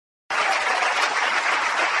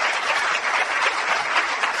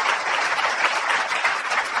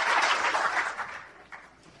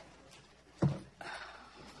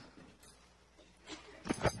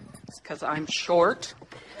because I'm short.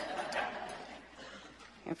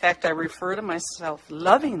 In fact, I refer to myself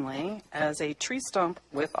lovingly as a tree stump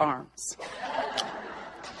with arms.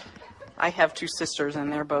 I have two sisters,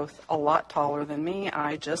 and they're both a lot taller than me.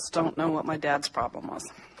 I just don't know what my dad's problem was.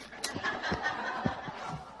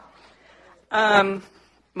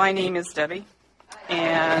 My name is Debbie,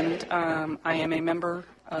 and I am a member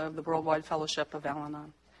of the Worldwide Fellowship of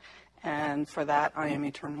Al-Anon. And for that, I am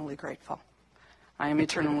eternally grateful. I am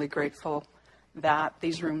eternally grateful that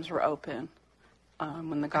these rooms were open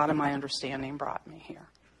when the God of my understanding brought me here.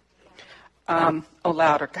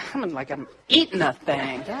 Louder. I'm like I'm eating a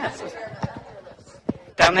thing. Yes.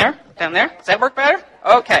 Down there? Down there? Does that work better?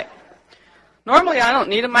 Okay. Normally, I don't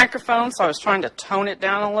need a microphone, so I was trying to tone it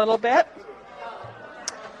down a little bit.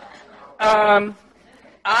 I'm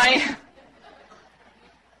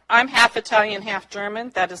half Italian, half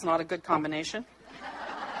German. That is not a good combination.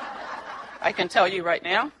 I can tell you right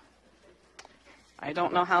now. I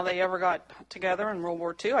don't know how they ever got together in World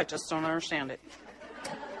War II. I just don't understand it.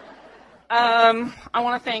 I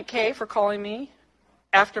want to thank Kay for calling me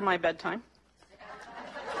after my bedtime.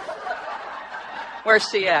 Where's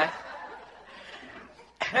she at?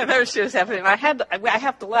 And there she was happening. I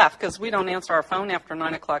have to laugh because we don't answer our phone after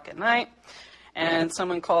 9 o'clock at night. And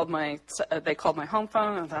someone called they called my home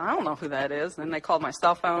phone. And I thought, I don't know who that is. And then they called my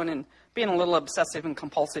cell phone. And being a little obsessive and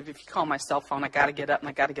compulsive, if you call my cell phone, I got to get up and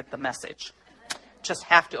I got to get the message. Just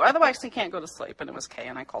have to. Otherwise, I can't go to sleep. And it was Kay,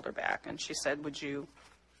 and I called her back. And she said, would you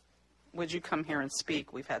come here and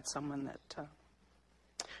speak? We've had someone that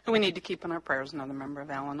who we need to keep in our prayers, another member of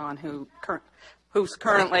Al-Anon who's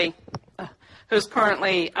currently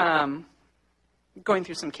going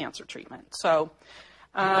through some cancer treatment. So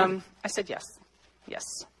I said, yes,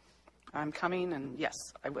 I'm coming, and yes,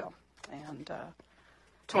 I will. And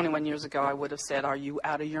 21 years ago, I would have said, are you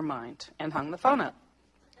out of your mind? And hung the phone up.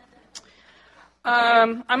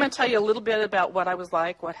 I'm going to tell you a little bit about what I was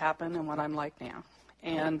like, what happened, and what I'm like now.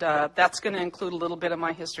 And that's going to include a little bit of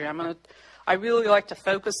my history. I really like to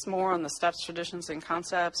focus more on the steps, traditions, and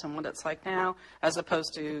concepts and what it's like now, as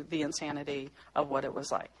opposed to the insanity of what it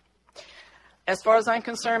was like. As far as I'm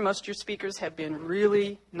concerned, most of your speakers have been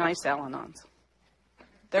really nice Al-Anons.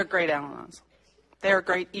 They're great Al-Anons. They're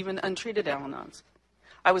great, even untreated Al-Anons.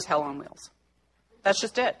 I was hell on wheels. That's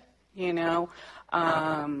just it, you know.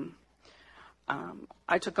 I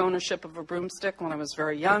took ownership of a broomstick when I was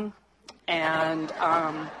very young, and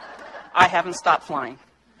I haven't stopped flying.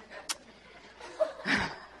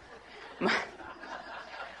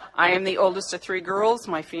 I am the oldest of three girls.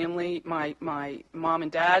 My family, my mom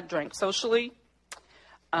and dad drank socially.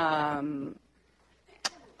 I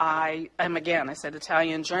am, again, I said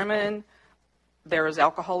Italian, German. There is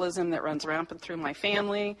alcoholism that runs rampant through my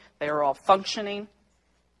family. They are all functioning.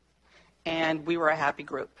 And we were a happy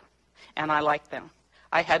group. And I liked them.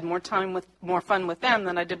 I had more fun with them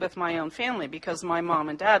than I did with my own family because my mom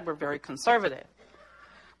and dad were very conservative.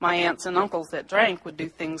 My aunts and uncles that drank would do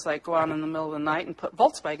things like go out in the middle of the night and put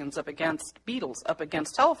Volkswagens up against Beetles, up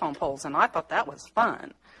against telephone poles, and I thought that was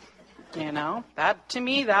fun. You know, to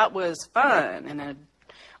me, that was fun. And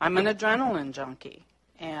I'm an adrenaline junkie,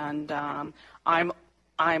 and I'm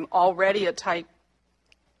already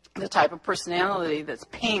the type of personality that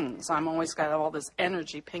pings. I'm always got all this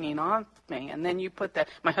energy pinging on me, and then you put that.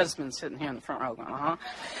 My husband's sitting here in the front row going,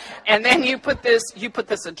 and then you put this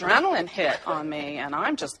adrenaline hit on me, and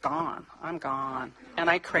I'm just gone. I'm gone, and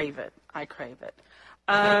I crave it.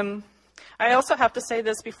 I also have to say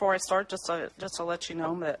this before I start, just to let you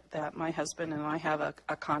know that my husband and I have a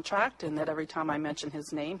contract, and that every time I mention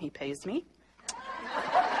his name, he pays me.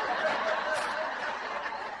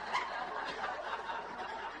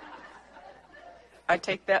 I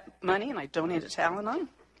take that money and I donate it to Al-Anon.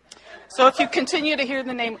 So if you continue to hear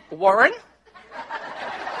the name Warren,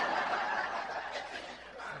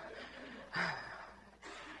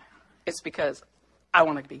 it's because I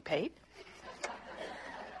want to be paid.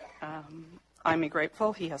 I'm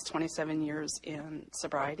grateful. He has 27 years in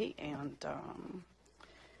sobriety, and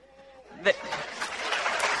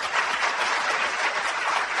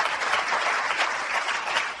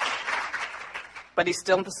but he's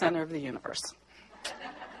still the center of the universe.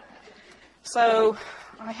 So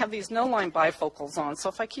I have these no-line bifocals on, so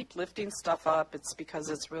if I keep lifting stuff up, it's because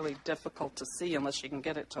it's really difficult to see unless you can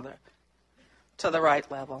get it to the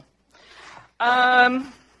right level.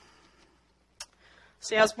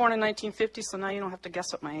 See, I was born in 1950, so now you don't have to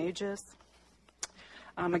guess what my age is.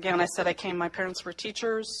 Again, I said my parents were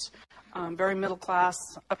teachers, very middle class,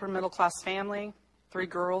 upper middle class family, 3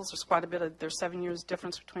 girls. There's quite a bit there's 7 years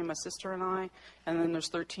difference between my sister and I, and then there's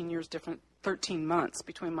 13 months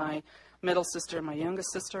between my middle sister and my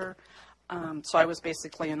youngest sister. So I was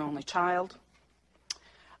basically an only child.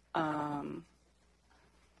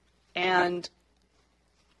 And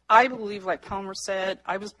I believe, like Palmer said,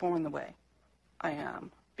 I was born the way I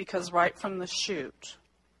am. Because right from the chute,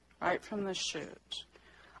 I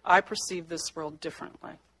perceived this world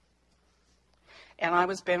differently. And I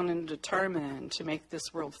was bound and determined to make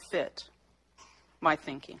this world fit my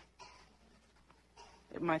thinking.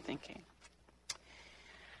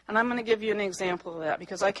 And I'm going to give you an example of that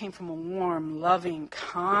because I came from a warm, loving,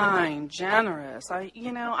 kind, generous. I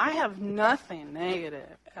have nothing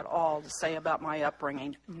negative at all to say about my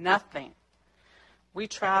upbringing. Nothing. We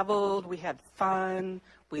traveled, we had fun,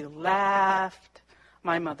 we laughed.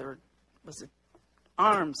 My mother was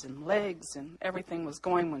arms and legs and everything was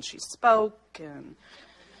going when she spoke. And,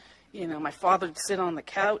 my father would sit on the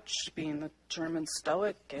couch being the German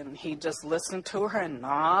stoic and he'd just listen to her and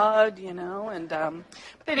nod, and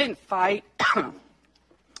but they didn't fight.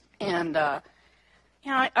 And,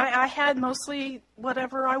 I had mostly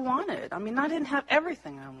whatever I wanted. I mean, I didn't have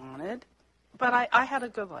everything I wanted, but I had a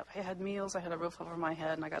good life. I had meals, I had a roof over my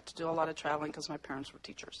head, and I got to do a lot of traveling because my parents were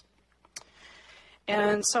teachers.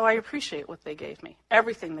 And so I appreciate what they gave me,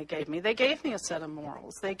 everything they gave me. They gave me a set of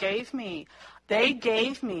morals. They gave me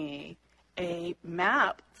a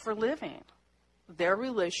map for living. Their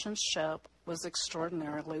relationship was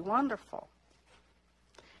extraordinarily wonderful.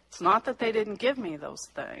 It's not that they didn't give me those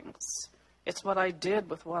things. It's what I did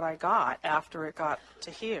with what I got after it got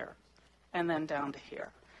to here and then down to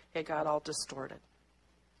here. It got all distorted.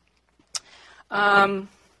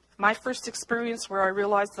 My first experience where I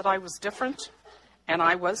realized that I was different, and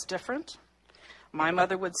I was different, my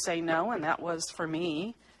mother would say no, and that was, for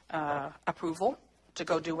me, approval to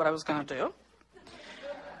go do what I was going to do.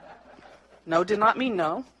 No did not mean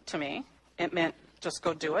no to me. It meant just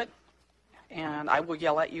go do it, and I will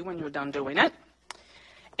yell at you when you're done doing it.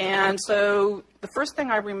 And so the first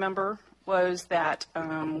thing I remember was that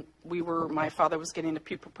my father was getting a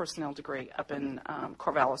pupil personnel degree up in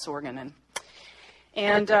Corvallis, Oregon,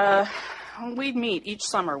 and we'd meet each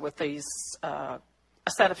summer with these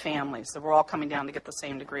a set of families that were all coming down to get the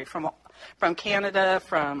same degree from Canada,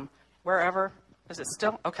 from wherever. Is it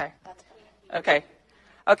still? Okay. Okay.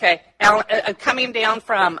 Coming down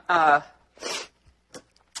from,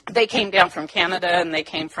 they came down from Canada, and they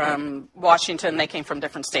came from Washington, they came from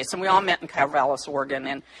different states, and we all met in Corvallis,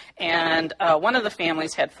 Oregon, and one of the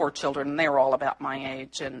families had 4 children, and they were all about my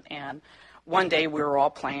age, and one day we were all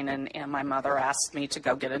playing, and my mother asked me to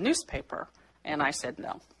go get a newspaper, and I said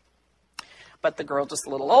no. But the girl just a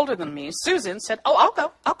little older than me, Susan, said, "Oh,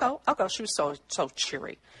 I'll go. She was so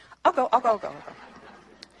cheery. I'll go.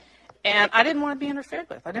 And I didn't want to be interfered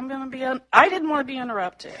with. I didn't want to be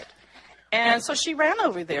interrupted. And so she ran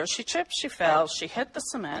over there. She tripped, she fell, she hit the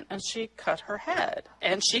cement, and she cut her head.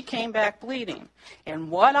 And she came back bleeding.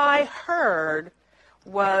 And what I heard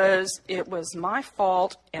was it was my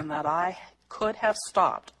fault and that I could have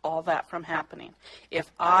stopped all that from happening.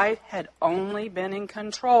 If I had only been in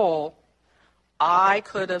control, I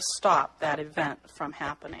could have stopped that event from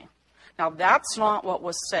happening. Now, that's not what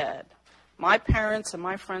was said. My parents and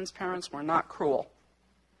my friends' parents were not cruel.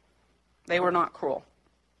 They were not cruel.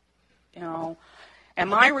 And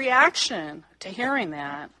my reaction to hearing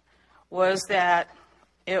that was that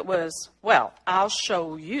it was, well, I'll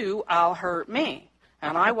show you, I'll hurt me.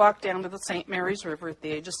 And I walked down to the St. Mary's River at the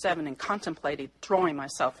age of 7 and contemplated throwing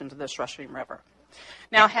myself into this rushing river.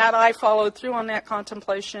 Now, had I followed through on that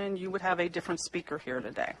contemplation, you would have a different speaker here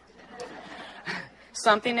today.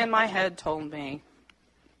 Something in my head told me,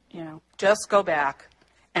 just go back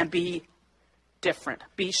and be different.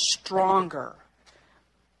 Be stronger.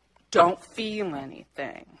 Don't feel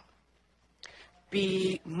anything.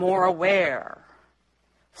 Be more aware.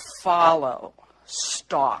 Follow.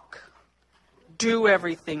 Stalk. Do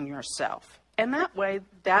everything yourself. And that way,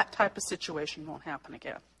 that type of situation won't happen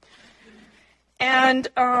again. And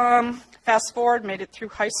fast forward, made it through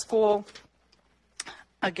high school.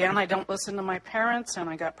 Again, I don't listen to my parents, and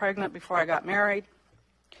I got pregnant before I got married.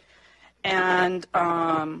 And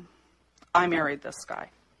I married this guy.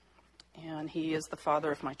 And he is the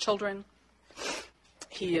father of my children.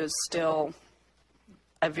 He is still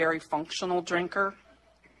a very functional drinker.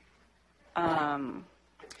 And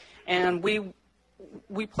we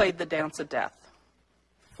played the dance of death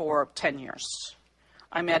for 10 years.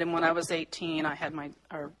 I met him when I was 18. I had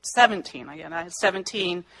 17. Again, I had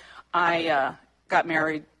 17. I got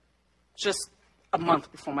married just a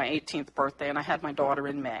month before my 18th birthday, and I had my daughter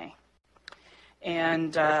in May.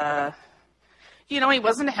 And, he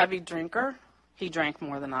wasn't a heavy drinker. He drank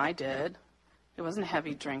more than I did. He wasn't a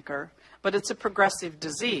heavy drinker. But it's a progressive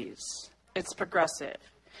disease. It's progressive.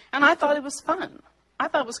 And I thought it was fun. I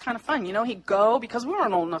thought it was kind of fun. You know, he'd go, because we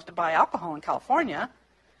weren't old enough to buy alcohol in California,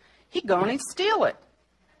 he'd go and he'd steal it.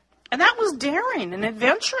 And that was daring and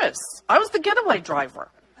adventurous. I was the getaway driver.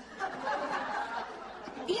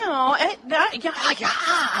 You know,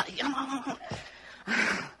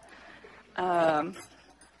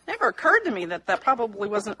 never occurred to me that that probably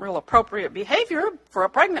wasn't real appropriate behavior for a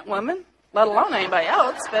pregnant woman, let alone anybody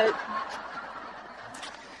else, but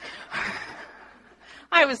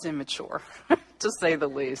I was immature, to say the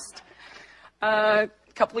least. A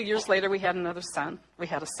couple of years later, we had another son. We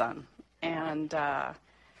had a son. And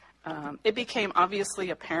it became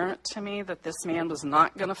obviously apparent to me that this man was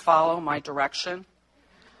not going to follow my direction.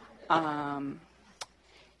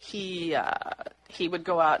 He would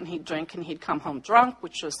go out and he'd drink and he'd come home drunk,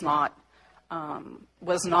 which was not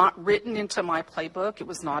written into my playbook. It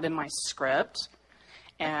was not in my script.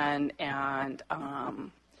 And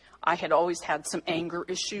I had always had some anger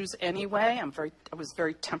issues anyway. I was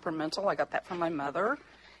very temperamental. I got that from my mother.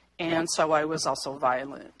 And so I was also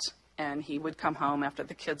violent. And he would come home after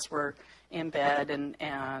the kids were in bed,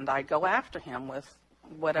 and I'd go after him with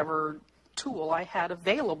whatever tool I had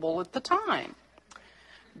available at the time,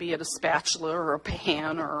 be it a spatula or a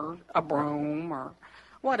pan or a broom or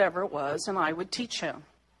whatever it was, and I would teach him.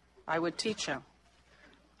 I would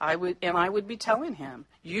be telling him,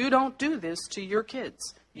 you don't do this to your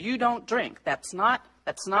kids. You don't drink. That's not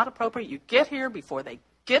appropriate. You get here before they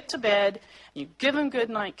get to bed, you give them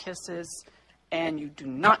goodnight kisses, and you do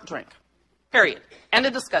not drink. Period. End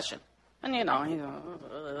of discussion. And, you know,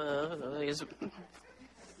 he's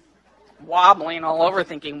wobbling all over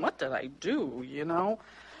thinking, what did I do, you know?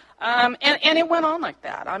 And it went on like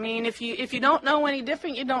that. I mean, if you don't know any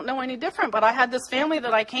different, you don't know any different. But I had this family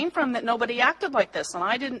that I came from that nobody acted like this, and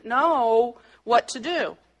I didn't know what to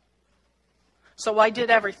do. So I did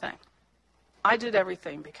everything. I did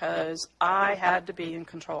everything because I had to be in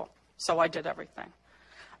control. So I did everything.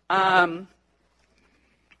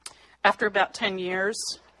 After about 10 years,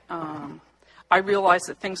 I realized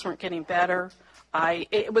that things weren't getting better.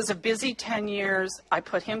 It was a busy 10 years. I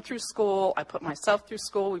put him through school. I put myself through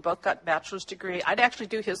school. We both got bachelor's degree. I'd actually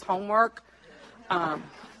do his homework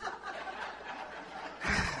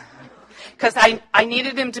because I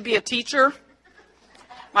needed him to be a teacher.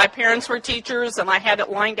 My parents were teachers, and I had it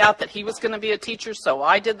lined out that he was going to be a teacher, so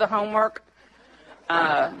I did the homework.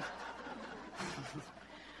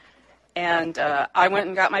 And I went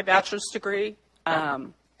and got my bachelor's degree.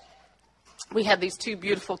 We had these two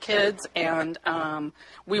beautiful kids, and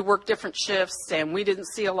we worked different shifts, and we didn't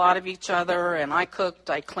see a lot of each other, and I cooked,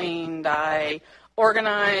 I cleaned, I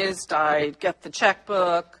organized, I'd get the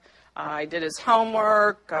checkbook, I did his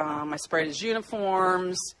homework, I sprayed his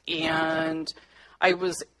uniforms, and I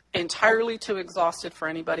was entirely too exhausted for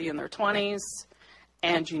anybody in their 20s,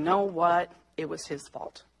 and you know what? It was his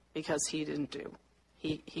fault, because he didn't do.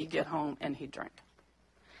 He'd get home and he'd drink.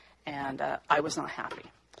 And I was not happy.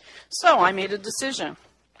 So I made a decision.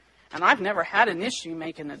 And I've never had an issue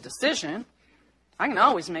making a decision. I can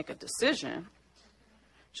always make a decision.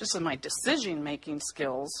 Just that my decision-making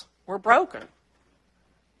skills were broken.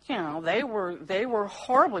 You know, they were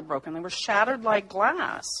horribly broken. They were shattered like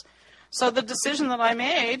glass. So the decision that I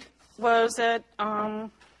made was that to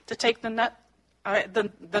take the nut.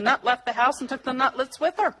 The nut left the house and took the nutlets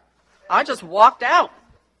with her. I just walked out.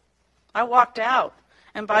 I walked out.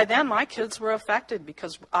 And by then, my kids were affected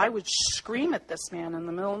because I would scream at this man in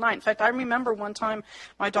the middle of the night. In fact, I remember one time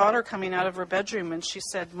my daughter coming out of her bedroom, and she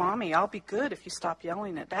said, Mommy, I'll be good if you stop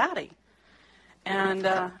yelling at Daddy. And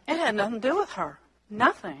it had nothing to do with her.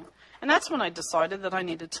 Nothing. And that's when I decided that I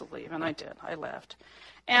needed to leave, and I did. I left.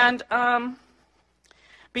 And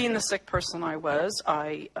being the sick person I was,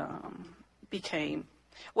 I became,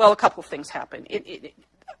 well, a couple of things happened.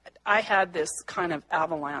 I had this kind of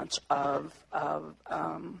avalanche of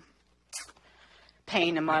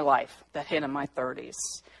pain in my life that hit in my 30s.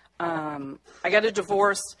 I got a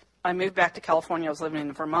divorce. I moved back to California. I was living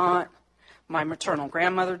in Vermont. My maternal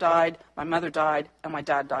grandmother died. My mother died. And my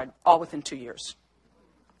dad died, all within 2 years.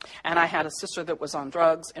 And I had a sister that was on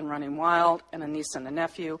drugs and running wild, and a niece and a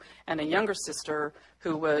nephew, and a younger sister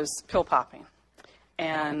who was pill popping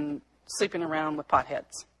and sleeping around with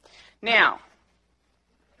potheads. Now,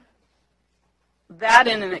 that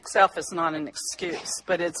in and itself is not an excuse,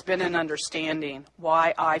 but it's been an understanding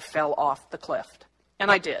why I fell off the cliff.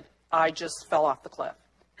 And I did. I just fell off the cliff.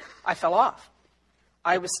 I fell off.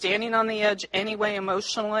 I was standing on the edge anyway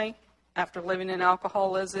emotionally after living in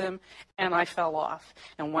alcoholism, and I fell off.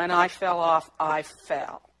 And when I fell off, I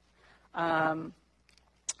fell.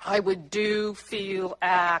 I would do, feel,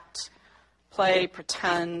 act play,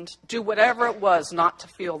 pretend, do whatever it was not to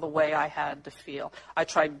feel the way I had to feel. I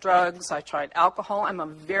tried drugs. I tried alcohol. I'm a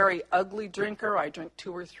very ugly drinker. I drink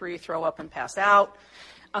 2 or 3, throw up and pass out.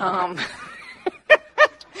 I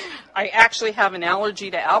actually have an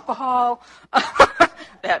allergy to alcohol.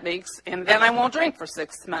 And then I won't drink for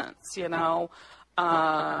 6 months, you know.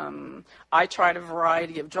 I tried a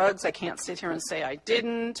variety of drugs. I can't sit here and say I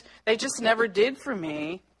didn't. They just never did for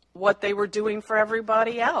me what they were doing for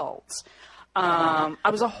everybody else. I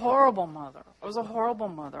was a horrible mother.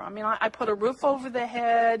 I mean, I put a roof over their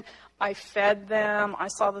head. I fed them. I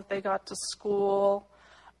saw that they got to school.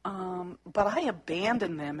 But I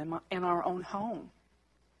abandoned them in our own home.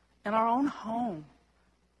 In our own home.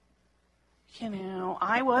 You know,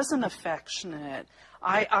 I wasn't affectionate.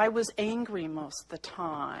 I was angry most of the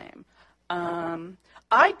time.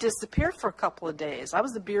 I disappeared for a couple of days. I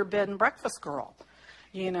was a beer, bed, and breakfast girl.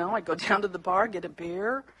 You know, I'd go down to the bar, get a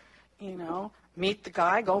beer, you know, meet the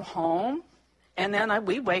guy, go home, and then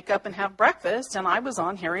we'd wake up and have breakfast, and I was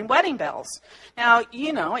on hearing wedding bells. Now,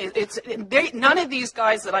 you know, none of these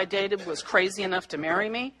guys that I dated was crazy enough to marry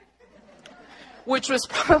me, which was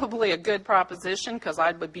probably a good proposition because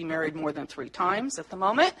I would be married more than 3 times at the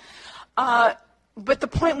moment. But the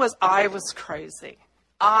point was I was crazy.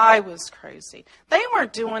 I was crazy. They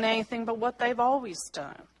weren't doing anything but what they've always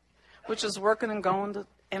done, which is working and going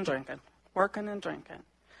and drinking, working and drinking.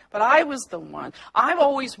 But I was the one. I've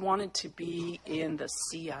always wanted to be in the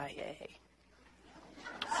CIA.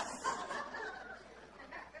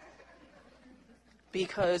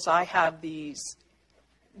 Because I have these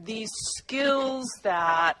skills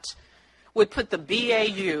that would put the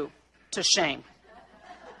BAU to shame.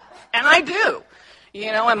 And I do.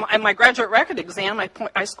 You know, in my graduate record exam,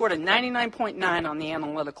 I scored a 99.9 on the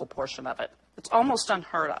analytical portion of it. It's almost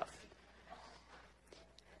unheard of.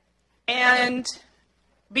 And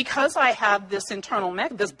because I have this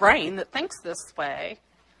this brain that thinks this way,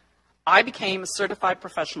 I became a certified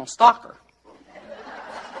professional stalker.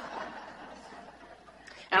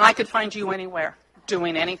 And I could find you anywhere,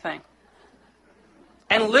 doing anything.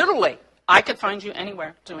 And literally, I could find you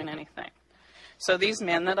anywhere, doing anything. So these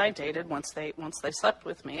men that I dated, once they slept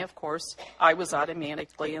with me, of course, I was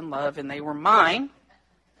automatically in love, and they were mine.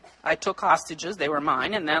 I took hostages; they were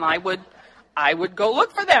mine, and then I would go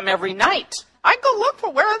look for them every night. I'd go look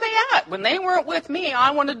for where are they at. When they weren't with me, I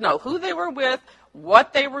wanted to know who they were with,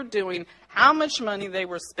 what they were doing, how much money they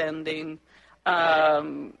were spending.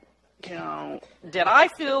 You know, did I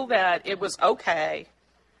feel that it was okay?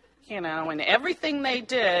 You know, and everything they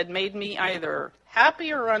did made me either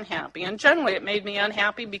happy or unhappy. And generally it made me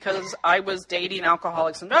unhappy because I was dating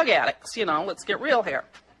alcoholics and drug addicts. You know, let's get real here.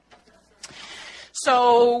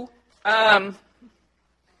 So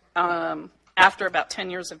after about 10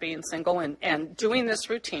 years of being single and doing this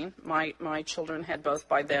routine, my children had both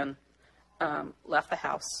by then left the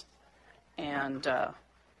house. And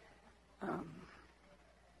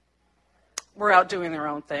were out doing their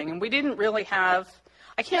own thing. And we didn't really have...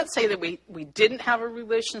 I can't say that we didn't have a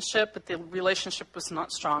relationship, but the relationship was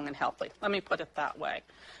not strong and healthy. Let me put it that way.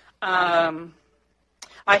 I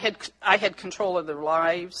had control of their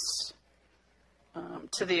lives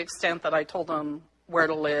to the extent that I told them where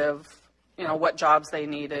to live, you know, what jobs they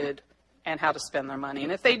needed, and how to spend their money.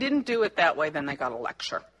 And if they didn't do it that way, then they got a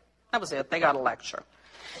lecture. That was it. They got a lecture.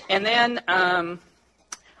 And then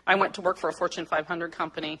I went to work for a Fortune 500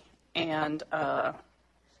 company, and...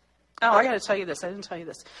 Oh, I got to tell you this. I didn't tell you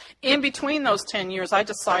this. In between those 10 years, I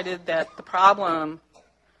decided that the problem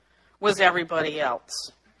was everybody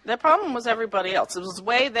else. The problem was everybody else. It was the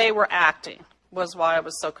way they were acting was why I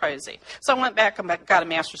was so crazy. So I went back and got a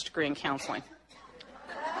master's degree in counseling.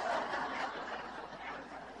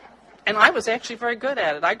 And I was actually very good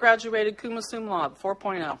at it. I graduated cum laude,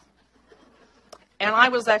 4.0. And I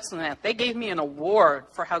was excellent at it. They gave me an award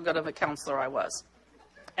for how good of a counselor I was.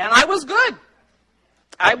 And I was good.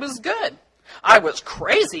 I was good. I was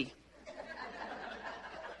crazy.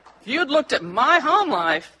 If you'd looked at my home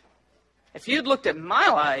life, if you'd looked at my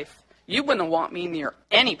life, you wouldn't want me near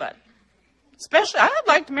anybody. Especially, I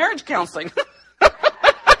liked marriage counseling.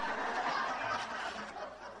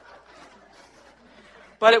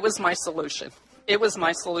 But it was my solution. It was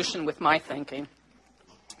my solution with my thinking.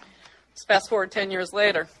 Let's fast forward 10 years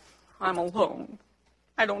later. I'm alone.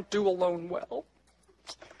 I don't do alone well.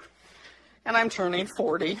 And I'm turning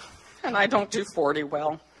 40, and I don't do 40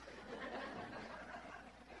 well.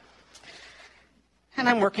 And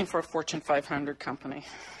I'm working for a Fortune 500 company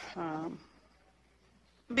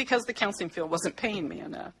because the counseling field wasn't paying me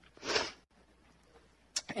enough.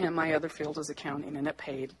 And my other field is accounting, and it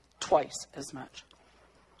paid twice as much.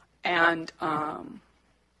 And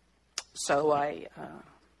So I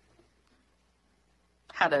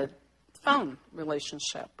had a phone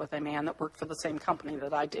relationship with a man that worked for the same company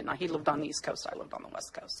that I did. Now, he lived on the East Coast, I lived on the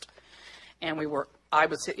West Coast. And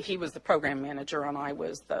he was the program manager, and I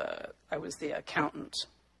was the accountant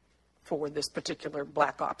for this particular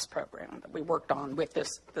Black Ops program that we worked on with this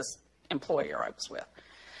employer I was with.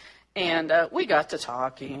 And we got to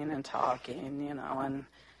talking, and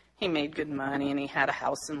he made good money, and he had a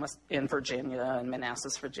house in Virginia, in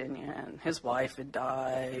Manassas, Virginia, and his wife had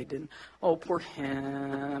died, and oh, poor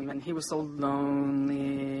him, and he was so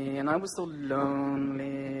lonely, and I was so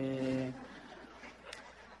lonely.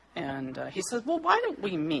 And he said, well, why don't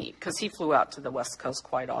we meet? Because he flew out to the West Coast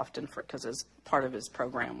quite often because part of his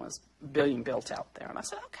program was being built out there. And I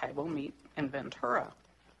said, okay, we'll meet in Ventura.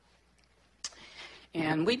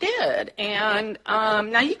 And we did. And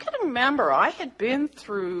now you can remember, I had been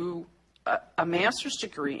through a master's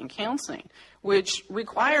degree in counseling, which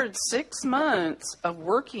required 6 months of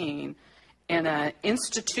working in an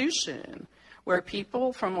institution where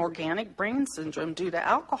people from organic brain syndrome due to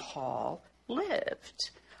alcohol lived.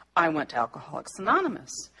 I went to Alcoholics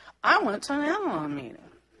Anonymous. I went to an Al-Anon meeting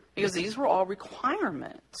because these were all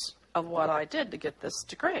requirements of what I did to get this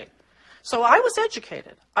degree. So I was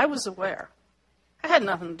educated. I was aware. I had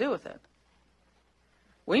nothing to do with it.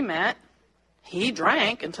 We met. He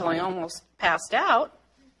drank until I almost passed out.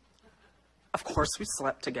 Of course, we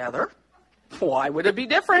slept together. Why would it be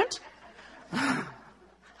different?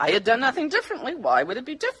 I had done nothing differently. Why would it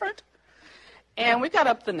be different? And we got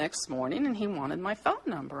up the next morning, and he wanted my phone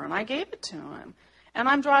number, and I gave it to him. And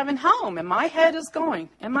I'm driving home, and my head is going.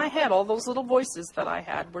 In my head, all those little voices that I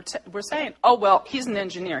had were saying, oh, well, he's an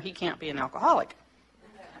engineer. He can't be an alcoholic.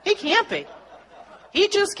 He can't be. He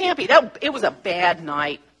just can't be. It was a bad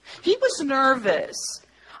night. He was nervous.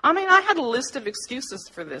 I mean, I had a list of excuses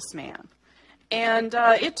for this man. And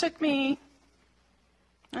it took me,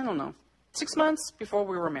 6 months before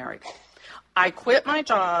we were married. I quit my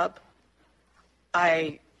job.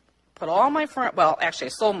 I put all my I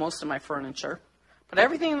sold most of my furniture, put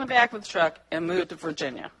everything in the back of the truck, and moved to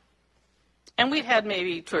Virginia. And we'd had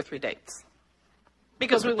maybe 2 or 3 dates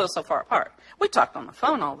because we lived so far apart. We talked on the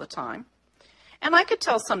phone all the time. And I could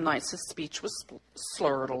tell some nights his speech was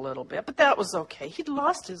slurred a little bit, but that was okay. He'd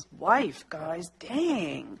lost his wife, guys.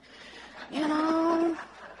 Dang. Dang.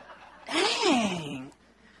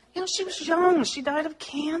 She was young. She died of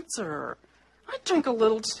cancer. I drink a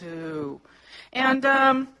little too. And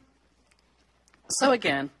so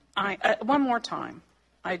again, one more time,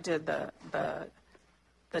 I did the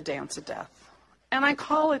dance of death. And I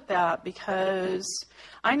call it that because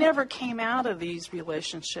I never came out of these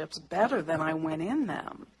relationships better than I went in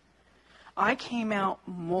them. I came out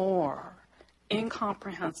more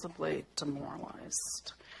incomprehensibly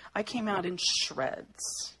demoralized. I came out in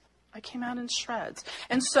shreds.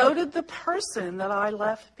 And so did the person that I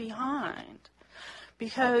left behind.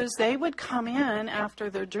 Because they would come in after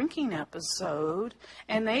their drinking episode,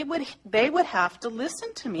 and they would have to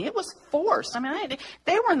listen to me. It was forced. I mean,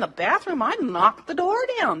 they were in the bathroom. I knocked the door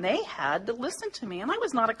down. They had to listen to me, and I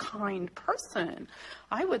was not a kind person.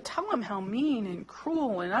 I would tell them how mean and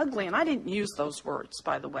cruel and ugly, and I didn't use those words,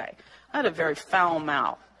 by the way. I had a very foul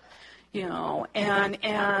mouth,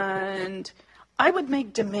 and I would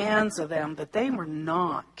make demands of them that they were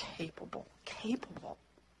not capable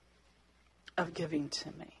of giving to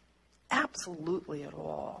me. Absolutely at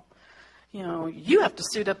all. You have to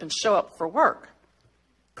suit up and show up for work.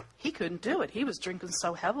 He couldn't do it. He was drinking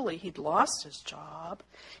so heavily, he'd lost his job.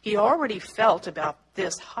 He already felt about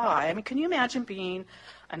this high. I mean, can you imagine being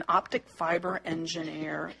an optic fiber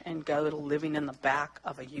engineer and go to living in the back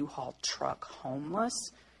of a U-Haul truck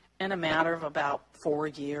homeless in a matter of about 4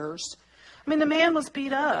 years? I mean, the man was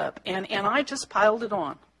beat up, and I just piled it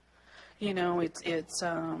on.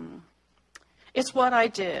 It's what I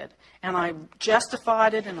did, and I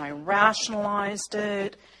justified it, and I rationalized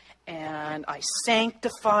it, and I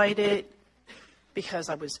sanctified it because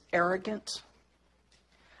I was arrogant,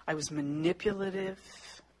 I was manipulative,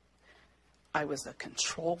 I was a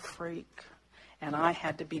control freak, and I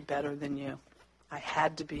had to be better than you. I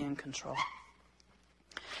had to be in control.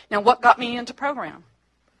 Now, what got me into program?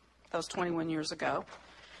 That was 21 years ago.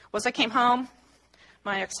 Was I came home,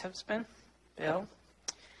 my ex-husband, Bill,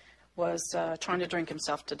 was trying to drink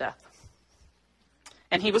himself to death.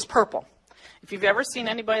 And he was purple. If you've ever seen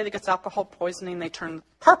anybody that gets alcohol poisoning, they turn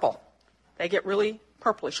purple. They get really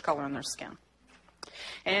purplish color in their skin.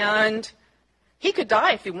 And he could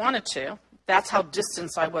die if he wanted to. That's how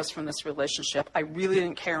distant I was from this relationship. I really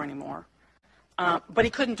didn't care anymore. But he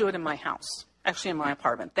couldn't do it in my house, actually in my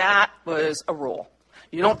apartment. That was a rule.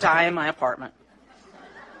 You don't die in my apartment.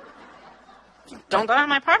 don't die in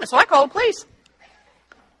my apartment. So I called the police.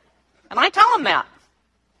 And I tell him that.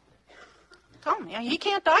 Tell him, yeah, he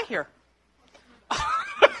can't die here.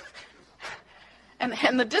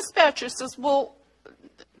 and the dispatcher says, well,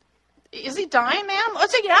 is he dying, ma'am? I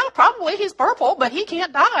said, yeah, probably. He's purple, but he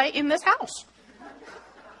can't die in this house.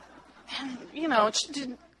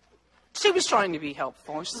 And, she was trying to be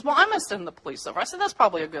helpful. And she says, well, I'm going to send the police over. I said, that's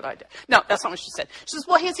probably a good idea. No, that's not what she said. She says,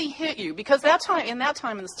 well, has he hit you? Because in that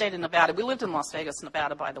time in the state of Nevada, we lived in Las Vegas,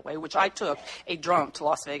 Nevada, by the way, which I took a drunk to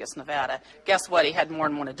Las Vegas, Nevada. Guess what? He had more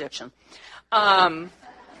than one addiction. And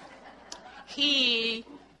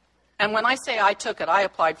when I say I took it, I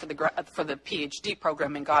applied for the PhD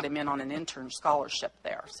program and got him in on an intern scholarship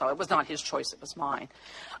there. So it was not his choice, it was mine.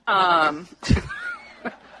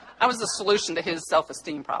 I was the solution to his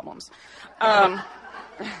self-esteem problems. But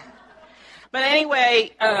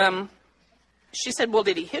anyway, she said, well,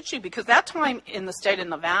 did he hit you? Because that time in the state of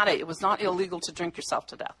Nevada, it was not illegal to drink yourself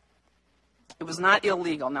to death. It was not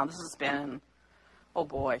illegal. Now, this has been,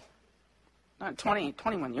 21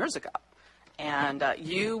 years ago. And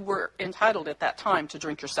you were entitled at that time to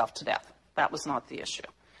drink yourself to death. That was not the issue.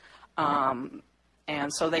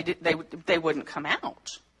 And so they wouldn't come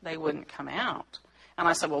out. They wouldn't come out. And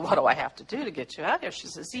I said, well, what do I have to do to get you out here? She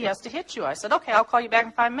says, he has to hit you. I said, okay, I'll call you back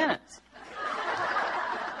in 5 minutes.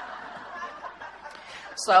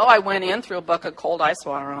 So I went in, threw a bucket of cold ice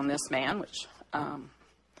water on this man, which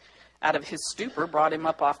out of his stupor brought him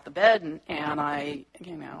up off the bed. And I,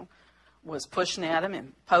 was pushing at him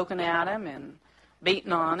and poking at him and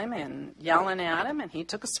beating on him and yelling at him. And he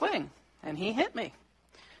took a swing and he hit me.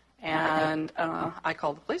 And I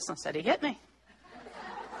called the police and said, he hit me.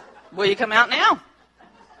 Will you come out now?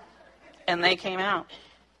 And they came out.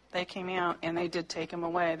 They came out, and they did take him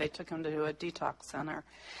away. They took him to a detox center.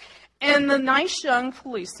 And the nice young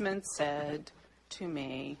policeman said to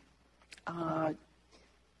me,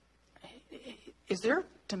 is there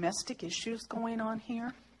domestic issues going on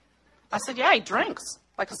here? I said, yeah, he drinks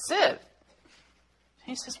like a sieve.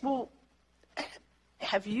 He says, well,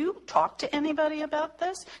 have you talked to anybody about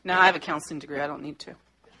this? No, I have a counseling degree. I don't need to.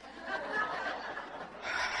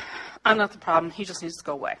 I'm not the problem. He just needs to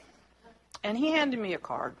go away. And he handed me a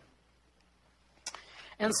card.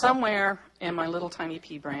 And somewhere in my little tiny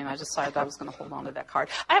pea brain, I decided I was going to hold on to that card.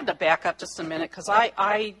 I have to back up just a minute because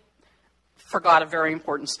I forgot a very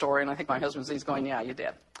important story, and I think my husband's going, yeah, you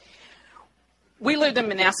did. We lived in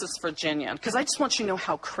Manassas, Virginia, because I just want you to know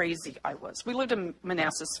how crazy I was. We lived in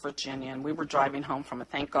Manassas, Virginia, and we were driving home from a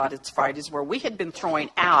Thank God It's Fridays where we had been thrown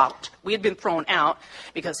out. We had been thrown out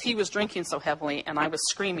because he was drinking so heavily, and I was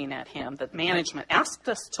screaming at him that management asked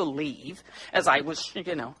us to leave as I was,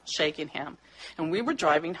 shaking him. And we were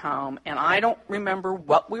driving home, and I don't remember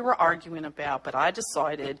what we were arguing about, but I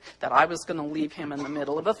decided that I was going to leave him in the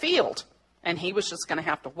middle of a field. And he was just going to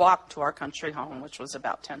have to walk to our country home, which was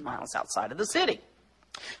about 10 miles outside of the city.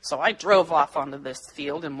 So I drove off onto this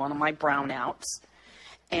field in one of my brownouts,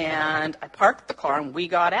 and I parked the car, and we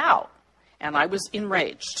got out. And I was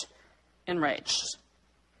enraged. And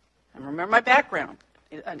remember my background.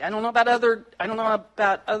 I don't know about other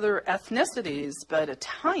ethnicities, but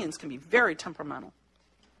Italians can be very temperamental,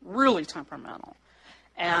 really temperamental.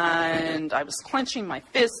 And I was clenching my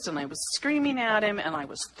fists, and I was screaming at him, and I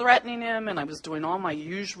was threatening him, and I was doing all my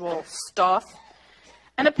usual stuff.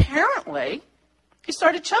 And apparently, he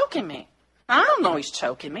started choking me. I don't know he's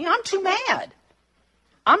choking me. I'm too mad.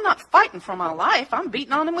 I'm not fighting for my life. I'm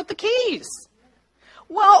beating on him with the keys.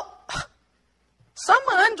 Well,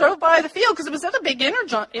 someone drove by the field, because it was at a big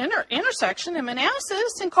intersection in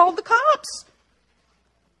Manassas, and called the cops.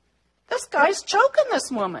 This guy's choking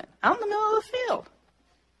this woman out in the middle of the field.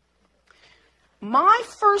 My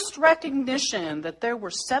first recognition that there were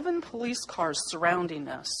 7 police cars surrounding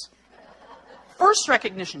us, first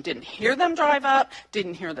recognition, didn't hear them drive up,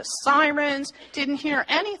 didn't hear the sirens, didn't hear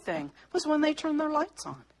anything, was when they turned their lights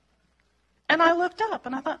on. And I looked up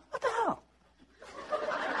and I thought, what the hell?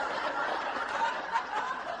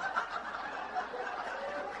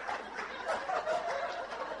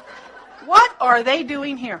 What are they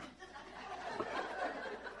doing here?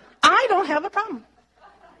 I don't have a problem.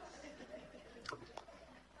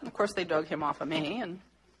 Of course, they dug him off of me, and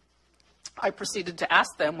I proceeded to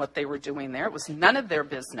ask them what they were doing there. It was none of their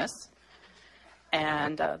business.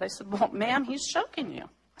 And they said, well, ma'am, he's choking you.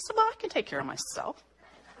 I said, well, I can take care of myself.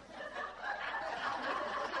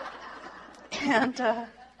 And I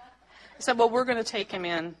said, well, we're going to take him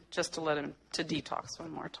in just to let him to detox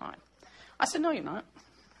one more time. I said, no, you're not.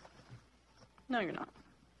 No, you're not.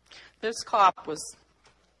 This cop was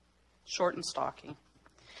short and stocky.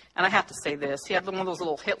 And I have to say this. He had one of those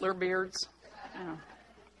little Hitler beards.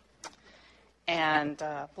 And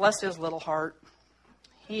bless his little heart,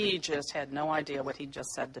 he just had no idea what he just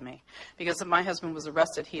said to me. Because if my husband was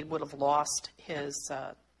arrested, he would have lost his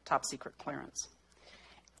top secret clearance.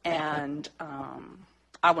 And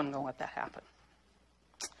I wasn't going to let that happen.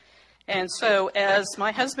 And so as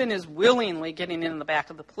my husband is willingly getting in the back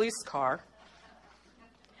of the police car,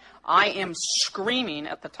 I am screaming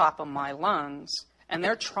at the top of my lungs, and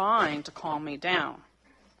they're trying to calm me down.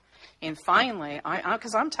 And finally,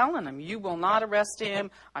 because I'm telling them, you will not arrest him.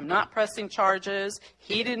 I'm not pressing charges.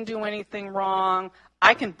 He didn't do anything wrong.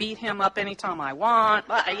 I can beat him up anytime I want.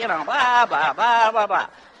 Blah, blah, blah, blah, blah, blah.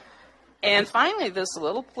 And finally, this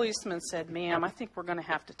little policeman said, ma'am, I think we're going to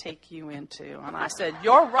have to take you into. And I said,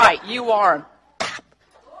 you're right, you are. And pop,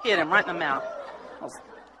 hit him right in the mouth. I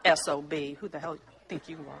was SOB. Who the hell do you think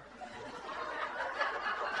you are?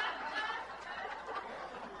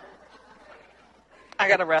 I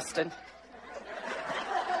got arrested.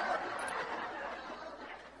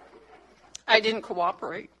 I didn't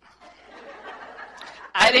cooperate.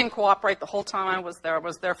 I didn't cooperate the whole time I was there. I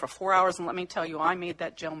was there for 4 hours, and let me tell you, I made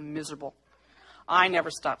that jail miserable. I never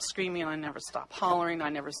stopped screaming. I never stopped hollering. I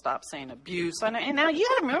never stopped saying abuse. And now you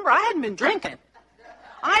got to remember, I hadn't been drinking.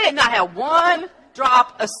 I did not have one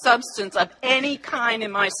drop of substance of any kind in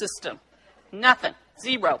my system. Nothing.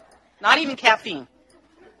 Zero. Not even caffeine.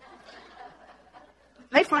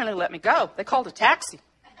 They finally let me go. They called a taxi.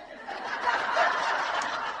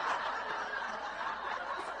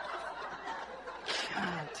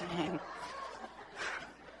 God dang.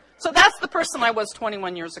 So that's the person I was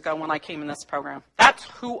 21 years ago when I came in this program. That's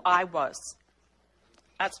who I was.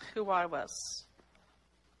 That's who I was.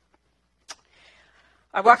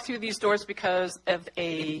 I walked through these doors because of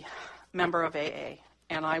a member of AA,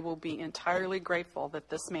 and I will be entirely grateful that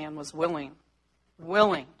this man was willing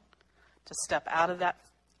to step out of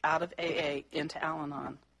AA into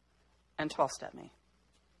Al-Anon and 12-step me.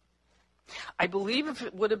 I believe if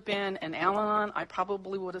it would have been an Al-Anon, I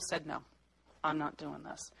probably would have said, no, I'm not doing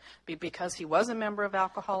this. Because he was a member of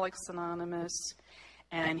Alcoholics Anonymous,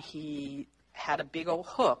 and he had a big old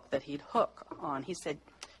hook that he'd hook on. He said,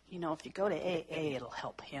 you know, if you go to AA, it'll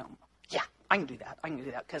help him. Yeah, I can do that.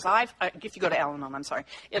 Because if you go to Al-Anon, I'm sorry,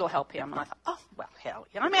 it'll help him. And I thought, oh, well, hell,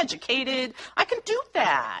 yeah, I'm educated. I can do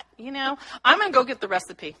that, you know. I'm going to go get the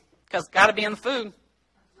recipe because it's got to be in the food.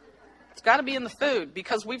 It's got to be in the food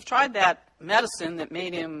because we've tried that medicine that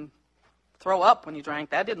made him throw up when he drank.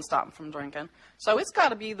 That didn't stop him from drinking. So it's got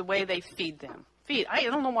to be the way they feed them. I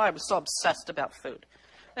don't know why I was so obsessed about food.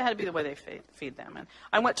 That had to be the way they feed them. And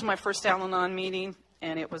I went to my first Al-Anon meeting,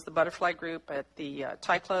 and it was the Butterfly Group at the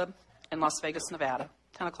Thai Club in Las Vegas, Nevada,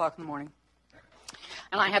 10 o'clock in the morning.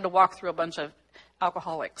 And I had to walk through a bunch of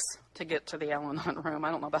alcoholics to get to the Al-Anon room.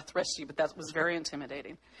 I don't know about the rest of you, but that was very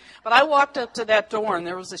intimidating. But I walked up to that door, and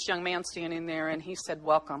there was this young man standing there, and he said,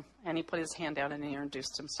 welcome. And he put his hand out and he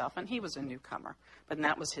introduced himself. And he was a newcomer, but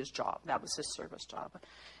that was his job. That was his service job.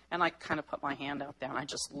 And I kind of put my hand out there, and I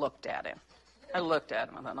just looked at him. I looked at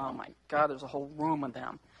him, and I thought, oh, my God, there's a whole room of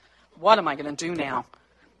them. What am I going to do now?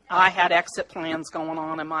 I had exit plans going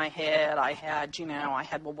on in my head. I had,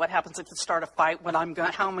 well, what happens if you start a fight? How I'm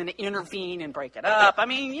going to intervene and break it up? I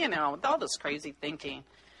mean, all this crazy thinking.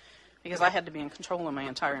 Because I had to be in control of my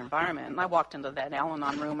entire environment. And I walked into that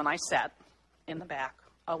Al-Anon room, and I sat in the back,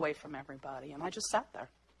 away from everybody. And I just sat there.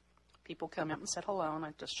 People come up and said hello, and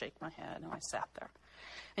I just shake my head, and I sat there.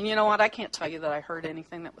 And you know what? I can't tell you that I heard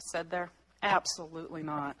anything that was said there. Absolutely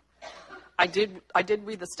not. I did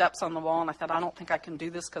read the steps on the wall, and I thought, I don't think I can do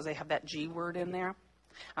this because they have that G word in there.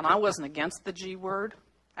 And I wasn't against the G word.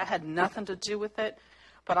 I had nothing to do with it.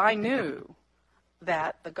 But I knew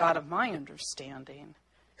that the God of my understanding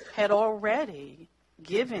had already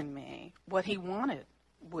given me what he wanted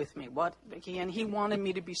with me. And he wanted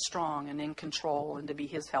me to be strong and in control and to be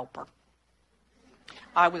his helper.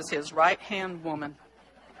 I was his right-hand woman.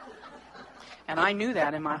 And I knew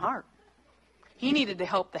that in my heart. He needed to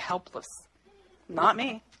help the helpless, not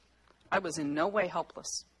me. I was in no way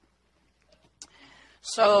helpless.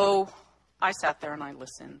 So I sat there and I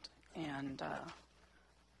listened, and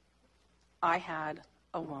I had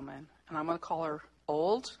a woman, and I'm going to call her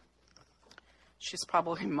old. She's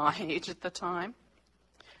probably my age at the time.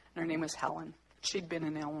 And her name was Helen. She'd been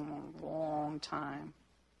in Al-Anon a long time.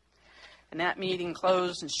 And that meeting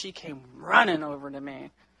closed, and she came running over to me.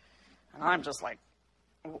 And I'm just like,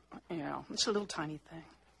 it's a little tiny thing.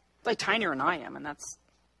 It's like tinier than I am, and that's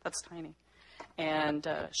tiny. And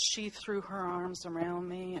she threw her arms around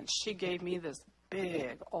me, and she gave me this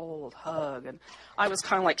big old hug. And I was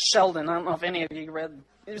kind of like Sheldon. I don't know if any of you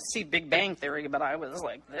see Big Bang Theory, but I was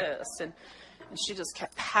like this. And she just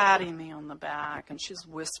kept patting me on the back, and she's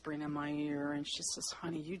whispering in my ear, and she says,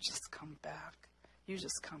 honey, you just come back. You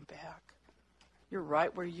just come back. You're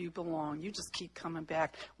right where you belong. You just keep coming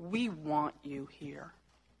back. We want you here.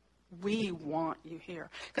 We want you here.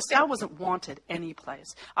 Because, see, I wasn't wanted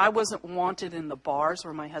anyplace. I wasn't wanted in the bars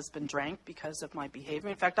where my husband drank because of my behavior.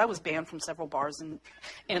 In fact, I was banned from several bars in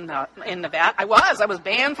Nevada. I was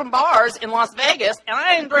banned from bars in Las Vegas, and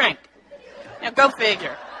I didn't drink. Now, go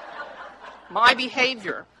figure. My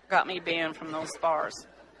behavior got me banned from those bars.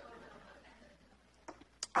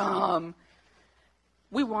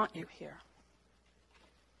 We want you here.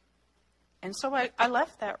 And so I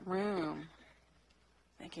left that room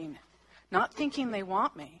not thinking they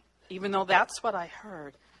want me, even though that's what I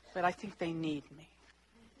heard, but I think they need me.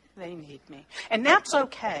 They need me. And that's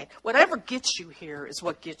okay. Whatever gets you here is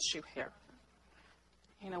what gets you here.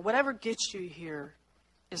 Whatever gets you here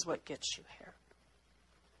is what gets you here.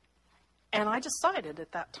 And I decided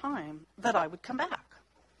at that time that I would come back.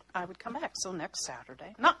 I would come back. So next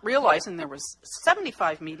Saturday, not realizing there was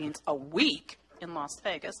 75 meetings a week in Las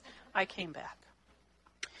Vegas, I came back.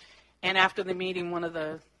 And after the meeting, one of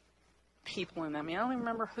the people in that meeting, I don't even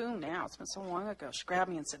remember who now, it's been so long ago, she grabbed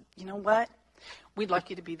me and said, you know what? We'd like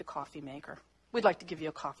you to be the coffee maker. We'd like to give you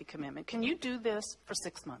a coffee commitment. Can you do this for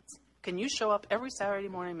 6 months? Can you show up every Saturday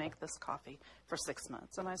morning and make this coffee for 6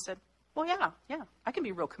 months? And I said, well, yeah, I can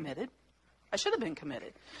be real committed. I should have been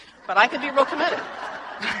committed, but I could be real committed.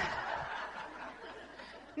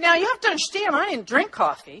 Now, you have to understand, I didn't drink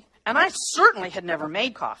coffee, and I certainly had never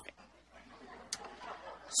made coffee.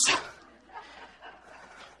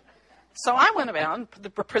 So I went about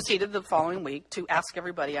and proceeded the following week to ask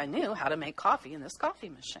everybody I knew how to make coffee in this coffee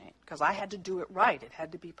machine, because I had to do it right. It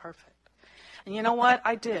had to be perfect. And you know what?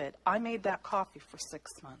 I did. I made that coffee for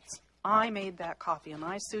 6 months. I made that coffee, and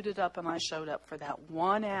I suited up and I showed up for that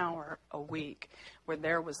 1 hour a week where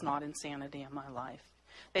there was not insanity in my life.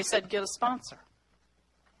 They said, get a sponsor.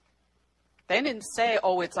 They didn't say,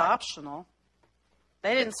 oh, it's optional.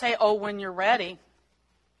 They didn't say, oh, when you're ready.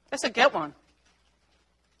 They said, get one.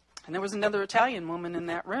 And there was another Italian woman in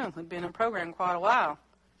that room who'd been in program quite a while.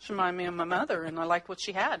 She reminded me of my mother, and I liked what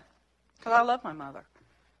she had because I love my mother.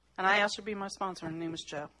 And I asked her to be my sponsor. Her name was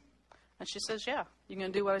Jo. And she says, yeah, you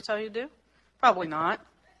going to do what I tell you to do? Probably not.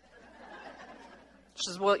 She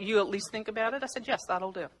says, well, you at least think about it? I said, yes,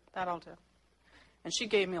 that'll do. That'll do. And she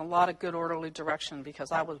gave me a lot of good orderly direction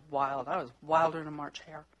because I was wild. I was wilder than a March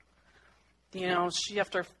hare. She,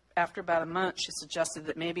 after about a month, she suggested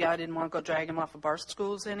that maybe I didn't want to go drag him off of bar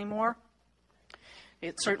schools anymore.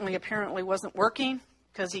 It certainly apparently wasn't working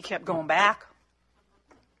because he kept going back.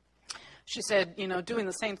 She said, doing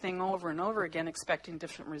the same thing over and over again, expecting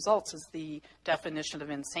different results is the definition of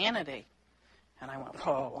insanity. And I went,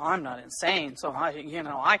 oh, I'm not insane, so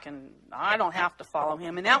I don't have to follow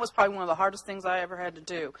him. And that was probably one of the hardest things I ever had to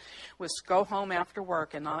do, was go home after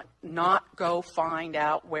work and not go find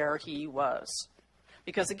out where he was.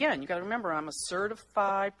 Because again, you got to remember, I'm a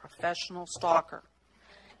certified professional stalker.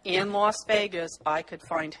 In Las Vegas, I could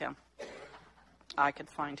find him.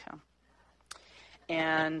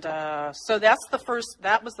 And so that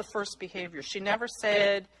was the first behavior. She never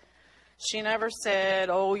said,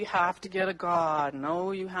 oh, you have to get a God, and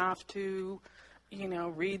oh, you have to,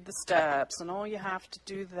 read the steps, and oh, you have to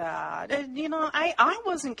do that. And, I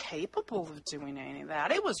wasn't capable of doing any of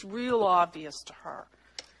that. It was real obvious to her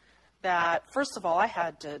that, first of all, I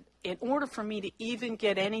had to, in order for me to even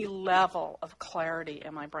get any level of clarity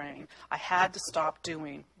in my brain, I had to stop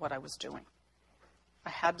doing what I was doing. I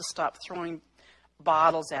had to stop throwing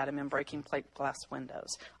bottles at him and breaking plate glass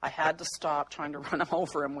windows. I had to stop trying to run him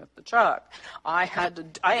over him with the truck. I had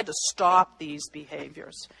to stop these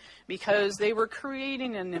behaviors because they were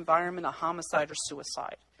creating an environment of homicide or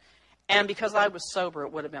suicide. And because I was sober,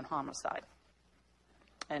 it would have been homicide.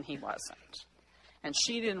 And he wasn't. And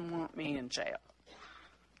she didn't want me in jail.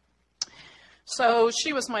 So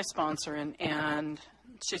she was my sponsor, and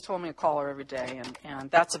she told me to call her every day,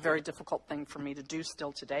 and that's a very difficult thing for me to do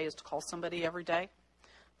still today, is to call somebody every day.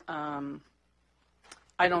 I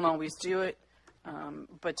don't always do it,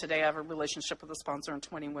 but today I have a relationship with a sponsor in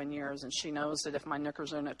 21 years, and she knows that if my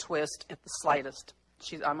knickers are in a twist at the slightest,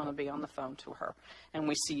 I'm going to be on the phone to her, and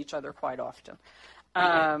we see each other quite often.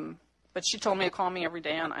 But she told me to call me every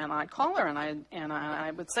day, and I'd call her, and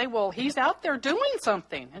I would say, well, he's out there doing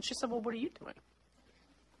something. And she said, well, what are you doing?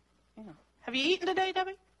 Have you eaten today,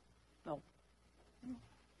 Debbie? No.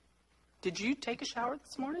 Did you take a shower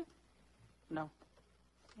this morning? No.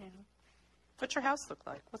 What's your house look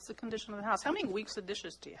like? What's the condition of the house? How many weeks of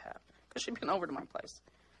dishes do you have? Because she'd been over to my place.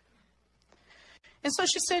 And so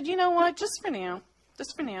she said, you know what, just for now,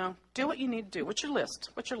 Just for now, do what you need to do. What's your list?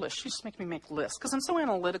 What's your list? She just make me make lists because I'm so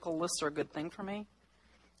analytical. Lists are a good thing for me.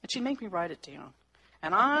 And she'd make me write it down.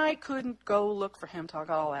 And I couldn't go look for him till I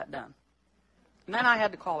got all that done. And then I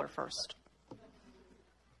had to call her first.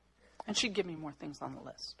 And she'd give me more things on the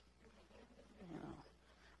list. You know,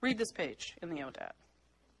 read this page in the ODAT.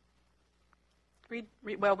 Read,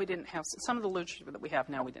 well, we didn't have some of the literature that we have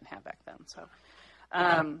now. We didn't have back then. So,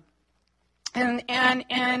 and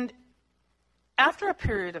after a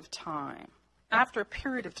period of time, and I'm going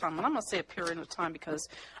to say a period of time because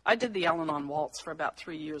I did the Al-Anon waltz for about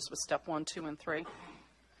 3 years with step 1, 2, and 3.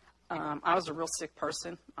 I was a real sick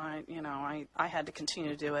person. I had to continue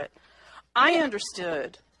to do it. I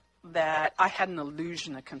understood that I had an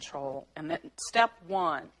illusion of control, and that step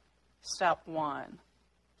one,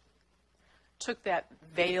 took that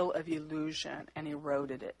veil of illusion and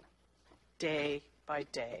eroded it day by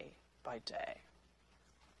day by day.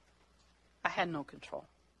 I had no control.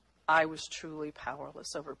 I was truly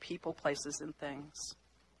powerless over people, places, and things.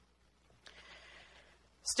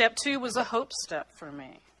 Step 2 was a hope step for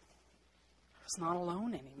me. I was not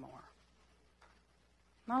alone anymore.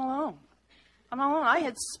 Not alone. I'm not alone. I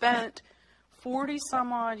had spent 40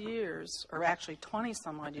 some odd years, or actually 20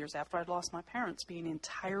 some odd years after I'd lost my parents, being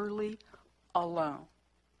entirely alone.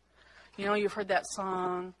 You know, you've heard that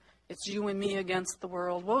song, it's you and me against the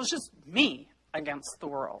world. Well, it was just me against the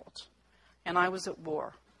world. And I was at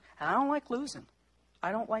war. And I don't like losing.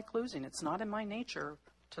 I don't like losing. It's not in my nature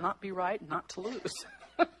to not be right and not to lose.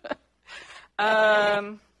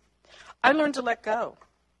 I learned to let go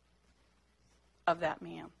of that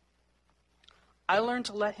man. I learned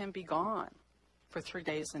to let him be gone for 3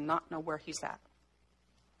 days and not know where he's at.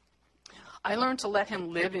 I learned to let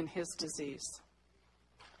him live in his disease.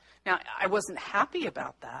 Now, I wasn't happy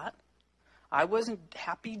about that. I wasn't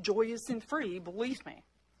happy, joyous, and free, believe me.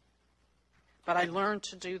 But I learned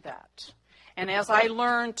to do that. And as I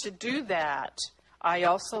learned to do that, I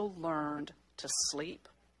also learned to sleep,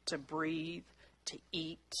 to breathe, to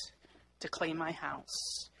eat, to clean my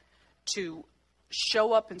house, to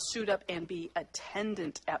show up and suit up and be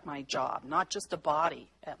attendant at my job, not just a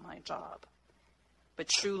body at my job, but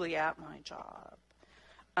truly at my job.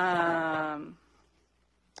 I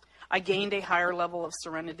gained a higher level of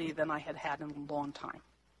serenity than I had had in a long time,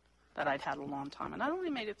 And I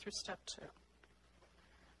only made it through step 2.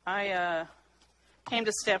 I came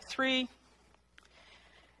to step 3,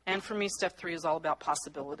 and for me, step 3 is all about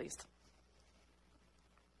possibilities.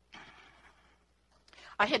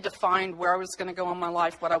 I had defined where I was going to go in my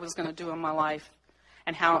life, what I was going to do in my life,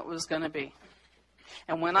 and how it was going to be.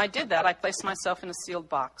 And when I did that, I placed myself in a sealed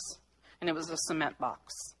box, and it was a cement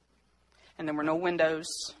box. And there were no windows,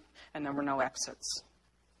 and there were no exits.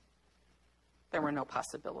 There were no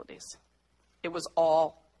possibilities. It was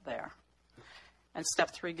all there. And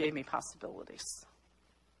step 3 gave me possibilities.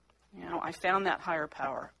 You know, I found that higher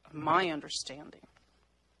power of my understanding.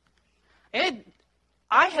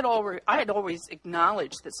 I had always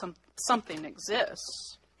acknowledged that something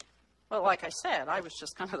exists. But like I said, I was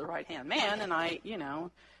just kind of the right-hand man, and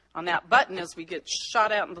on that button as we get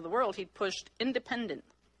shot out into the world, he'd pushed independent,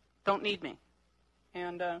 don't need me.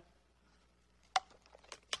 And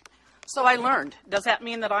so I learned. Does that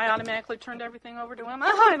mean that I automatically turned everything over to him?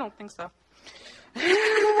 I don't think so.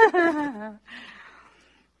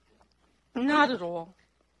 Not at all.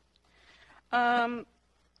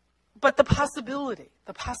 But the possibility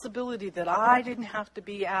that I didn't have to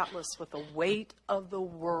be Atlas with the weight of the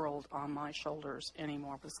world on my shoulders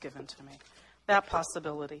anymore was given to me. That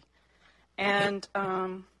possibility. And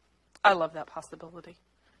I love that possibility.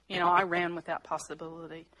 You know, I ran with that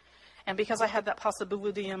possibility. And because I had that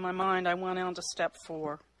possibility in my mind, I went on to step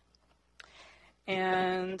 4.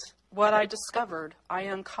 And what I discovered, I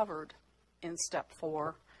uncovered in step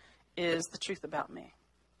 4, is the truth about me.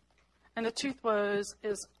 And the truth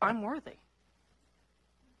is I'm worthy.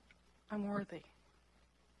 I'm worthy.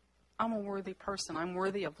 I'm a worthy person. I'm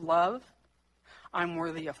worthy of love. I'm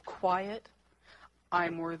worthy of quiet.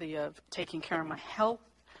 I'm worthy of taking care of my health.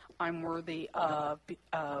 I'm worthy of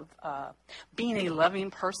being a loving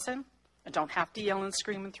person. I don't have to yell and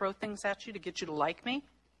scream and throw things at you to get you to like me.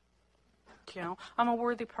 You know, I'm a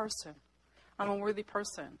worthy person. I'm a worthy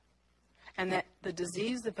person. And that the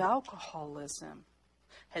disease of alcoholism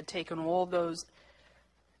had taken all those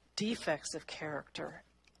defects of character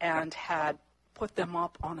and had put them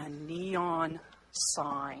up on a neon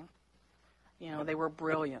sign. You know, they were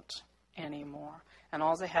brilliant anymore. And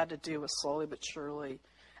all they had to do was slowly but surely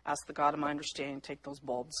ask the God of my understanding to take those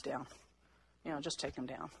bulbs down. You know, just take them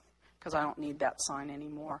down. Because I don't need that sign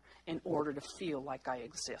anymore in order to feel like I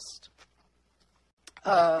exist.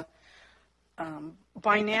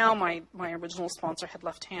 by now, my original sponsor had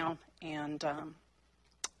left town, and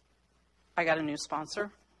I got a new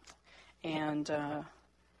sponsor, and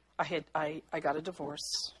I got a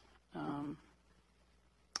divorce.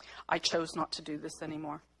 I chose not to do this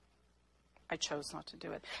anymore. I chose not to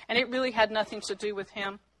do it. And it really had nothing to do with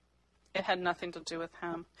him. It had nothing to do with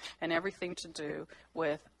him, and everything to do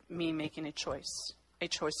with me making a choice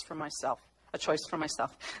for myself, a choice for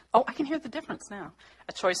myself. Oh, I can hear the difference now.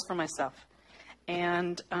 A choice for myself.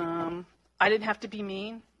 And I didn't have to be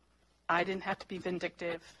mean. I didn't have to be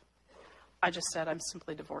vindictive. I just said, I'm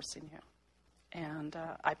simply divorcing you. And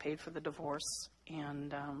I paid for the divorce,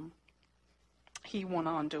 and he went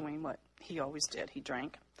on doing what he always did. He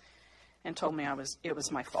drank and told me it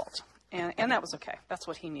was my fault. And that was okay. That's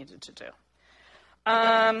what he needed to do.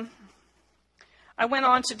 I went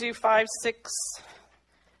on to do 5, 6,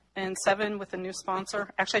 and 7 with a new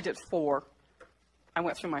sponsor. Actually, I did 4. I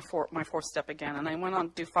went through my fourth step again, and I went on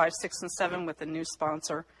to do 5, 6, and 7 with a new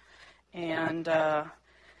sponsor. And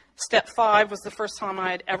step 5 was the first time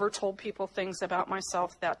I had ever told people things about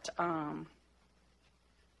myself that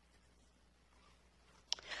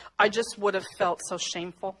I just would have felt so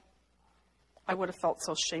shameful. I would have felt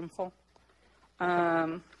so shameful.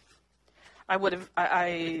 I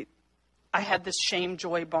had this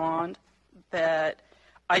shame-joy bond that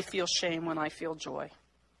I feel shame when I feel joy.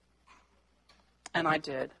 And I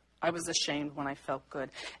did. I was ashamed when I felt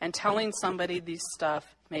good. And telling somebody these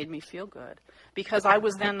stuff made me feel good, because I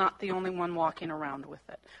was then not the only one walking around with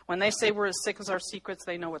it. When they say we're as sick as our secrets,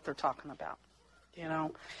 they know what they're talking about. You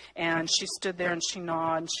know, and she stood there and she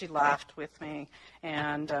nodded and she laughed with me,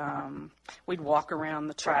 and we'd walk around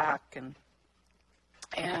the track,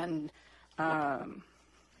 and I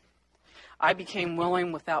became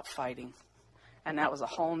willing without fighting, and that was a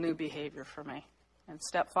whole new behavior for me. And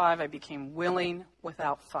step 5, I became willing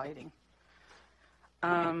without fighting.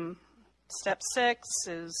 Step 6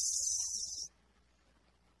 is,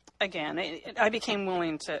 again, I became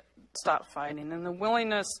willing to stop fighting, and the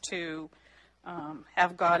willingness to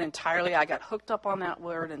have God entirely. I got hooked up on that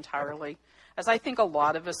word entirely, as I think a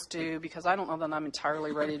lot of us do, because I don't know that I'm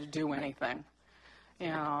entirely ready to do anything.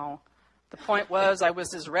 You know, the point was I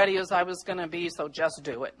was as ready as I was going to be, so just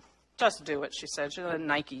do it. Just do it, she said. She had a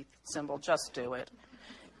Nike symbol, just do it.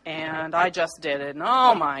 And I just did it. And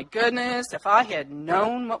oh my goodness, if I had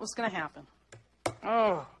known what was going to happen.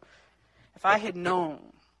 Oh, if I had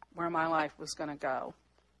known where my life was going to go.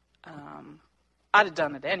 I'd have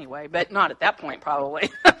done it anyway, but not at that point,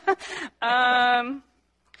 probably. Then I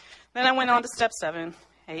went on to step 7,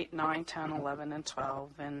 8, 9, 10, 11, and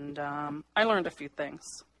 12, and I learned a few things.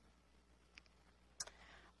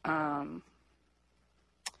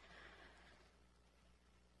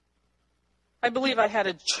 I believe I had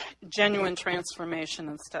a genuine transformation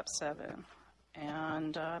in step 7,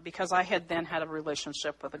 and because I had then had a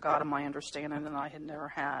relationship with a God of my understanding that I had never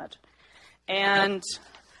had. And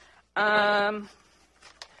I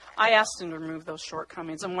asked him to remove those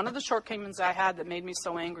shortcomings. And one of the shortcomings I had that made me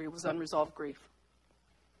so angry was unresolved grief.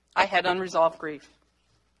 I had unresolved grief.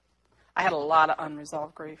 I had a lot of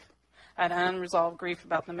unresolved grief. I had unresolved grief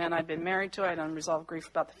about the men I'd been married to. I had unresolved grief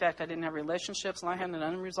about the fact I didn't have relationships. And I had an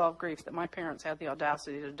unresolved grief that my parents had the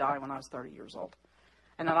audacity to die when I was 30 years old.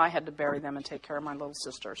 And that I had to bury them and take care of my little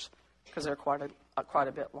sisters because they're quite a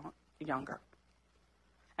bit younger.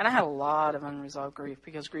 And I had a lot of unresolved grief,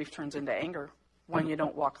 because grief turns into anger when you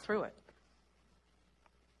don't walk through it.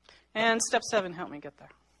 And step 7 helped me get there.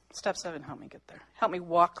 Step 7 helped me get there. Helped me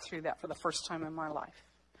walk through that for the first time in my life.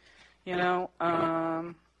 You know,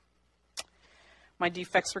 my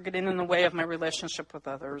defects were getting in the way of my relationship with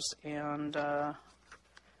others, and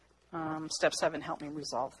step 7 helped me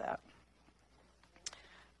resolve that.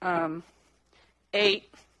 8,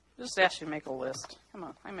 just ask you to make a list. Come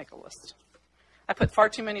on, I make a list. I put far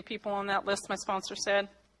too many people on that list, my sponsor said.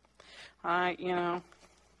 I don't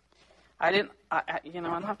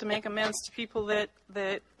have to make amends to people that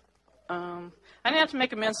I didn't have to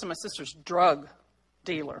make amends to my sister's drug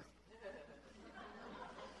dealer.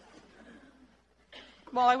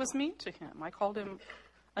 Well, I was mean to him. I called him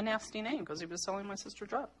a nasty name because he was selling my sister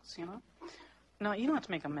drugs, you know. No, you don't have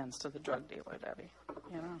to make amends to the drug dealer, Debbie,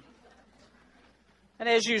 you know. And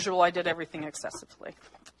as usual, I did everything excessively.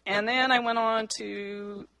 And then I went on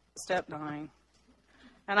to step 9.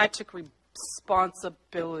 And I took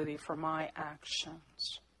responsibility for my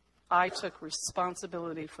actions. I took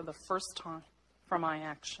responsibility for the first time for my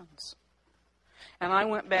actions. And I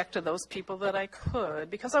went back to those people that I could,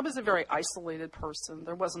 because I was a very isolated person.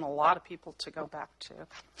 There wasn't a lot of people to go back to.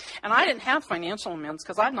 And I didn't have financial amends,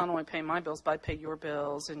 because I'd not only pay my bills, but I'd pay your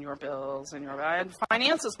bills and your bills and your bills.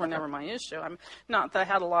 Finances were never my issue. I'm not that I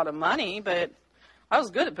had a lot of money, but I was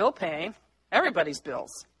good at bill paying. Everybody's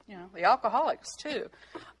bills. You know, the alcoholics, too.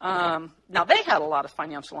 Now, they had a lot of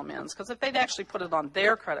financial amends, because if they'd actually put it on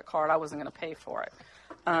their credit card, I wasn't going to pay for it.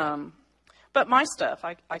 But my stuff,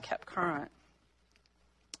 I kept current.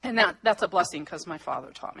 And that's a blessing, because my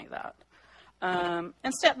father taught me that.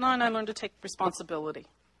 And step 9, I learned to take responsibility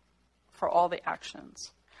for all the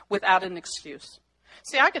actions without an excuse.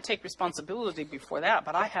 See, I could take responsibility before that,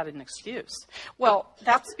 but I had an excuse. Well,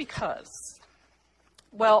 that's because.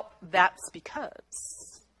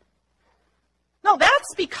 No,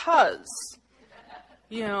 that's because.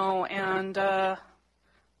 You know, and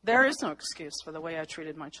there is no excuse for the way I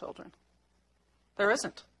treated my children. There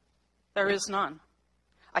isn't. There is none.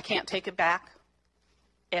 I can't take it back.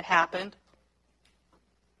 It happened.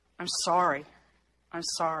 I'm sorry.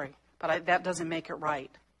 But that doesn't make it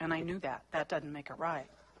right. And I knew that. That doesn't make it right.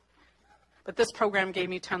 But this program gave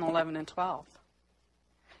me 10, 11, and 12.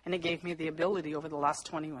 And it gave me the ability over the last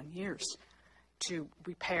 21 years to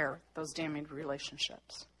repair those damaged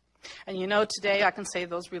relationships. And you know, today I can say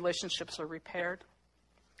those relationships are repaired.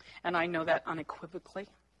 And I know that unequivocally.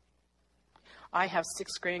 I have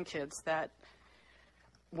 6 grandkids that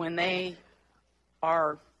when they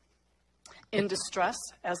are in distress,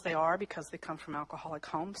 as they are because they come from alcoholic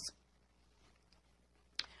homes,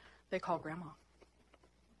 they call Grandma.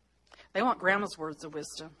 They want Grandma's words of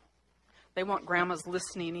wisdom. They want Grandma's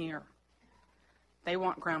listening ear. They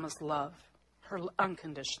want Grandma's love, her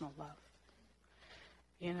unconditional love.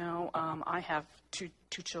 You know, I have two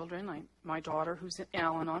children. My daughter, who's in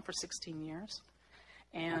Al-Anon for 16 years,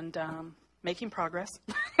 and making progress.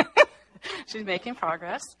 She's making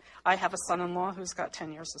progress. I have a son-in-law who's got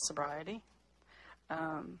 10 years of sobriety.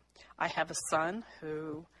 I have a son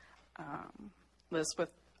who lives with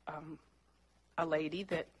a lady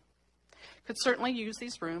that could certainly use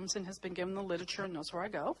these rooms and has been given the literature and knows where I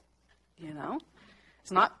go. You know,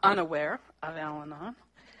 is not unaware of Al-Anon.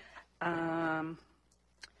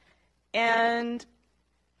 And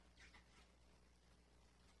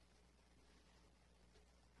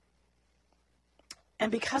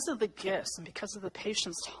because of the gifts and because of the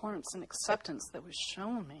patience, tolerance, and acceptance that was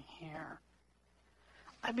shown me here,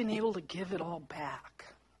 I've been able to give it all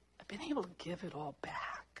back.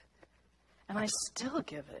 And I still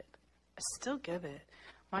give it.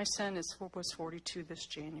 My son was 42 this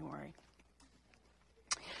January.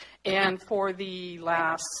 And for the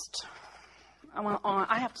last,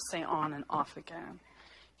 I have to say on and off again,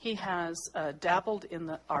 he has dabbled in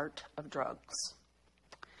the art of drugs.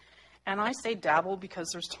 And I say dabble because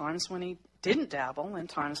there's times when he didn't dabble and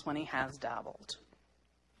times when he has dabbled.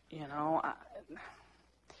 You know,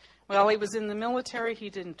 while he was in the military, he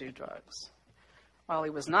didn't do drugs. While he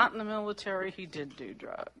was not in the military, he did do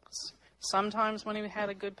drugs. Sometimes when he had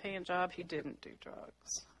a good paying job, he didn't do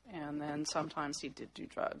drugs. And then sometimes he did do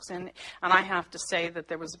drugs. And I have to say that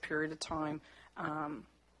there was a period of time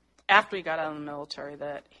after he got out of the military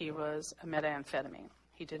that he was a methamphetamine.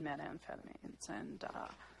 He did methamphetamines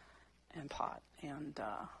and pot. And,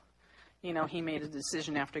 you know, he made a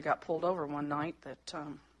decision after he got pulled over one night that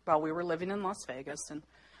while we were living in Las Vegas, and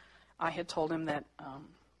I had told him that,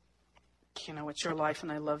 you know, it's your life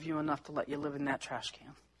and I love you enough to let you live in that trash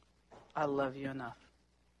can. I love you enough.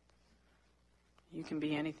 You can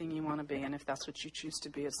be anything you want to be, and if that's what you choose to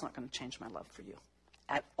be, it's not going to change my love for you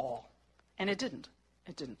at all. And it didn't.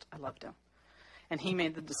 I loved him. And he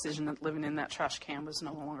made the decision that living in that trash can was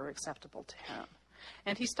no longer acceptable to him.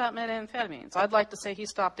 And he stopped methamphetamines. I'd like to say he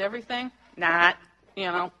stopped everything. Not, you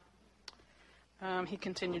know. He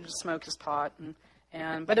continued to smoke his pot,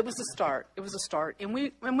 but it was a start. And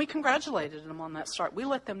we congratulated him on that start. We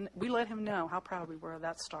let him know how proud we were of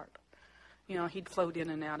that start. You know, he'd float in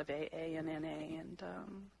and out of AA and NA, and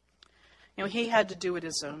you know, he had to do it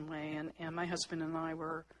his own way. And my husband and I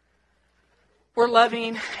were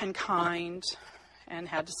loving and kind, and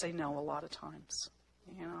had to say no a lot of times.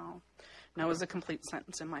 You know, no is a complete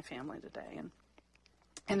sentence in my family today.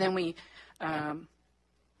 And then we,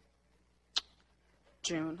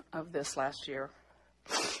 June of this last year,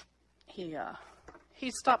 he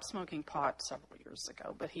stopped smoking pot several years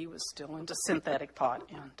ago, but he was still into synthetic pot.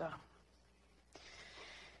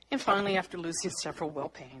 And finally, after losing several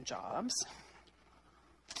well-paying jobs,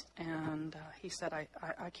 and he said, I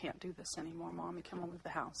can't do this anymore, Mom. He came over to the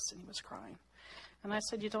house, and he was crying. And I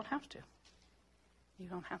said, you don't have to. You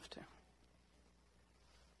don't have to.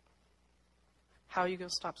 How are you going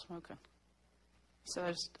to stop smoking? He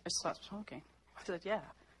said, I stopped smoking. I said, yeah.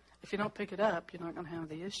 If you don't pick it up, you're not going to have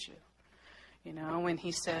the issue. You know, and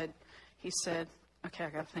he said, okay, I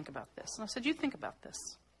got to think about this. And I said, you think about this.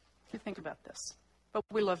 You think about this. But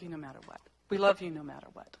we love you no matter what. We love you no matter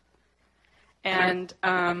what. And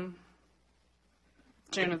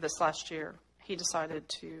June of this last year, he decided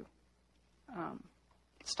to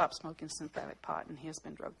stop smoking synthetic pot, and he has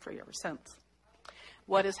been drug-free ever since.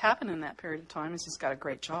 What has happened in that period of time is he's got a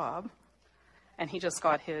great job, and he just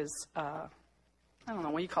got his, I don't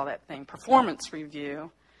know, what do you call that thing, performance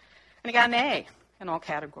review, and he got an A in all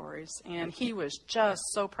categories, and he was just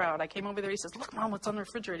so proud. I came over there, he says, look, Mom, what's on the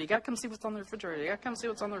refrigerator? You got to come see what's on the refrigerator. You got to come see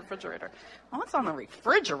what's on the refrigerator. Oh, what's on the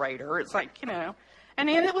refrigerator? It's like, you know, and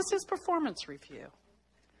it was his performance review.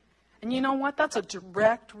 And you know what? That's a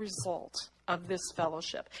direct result of this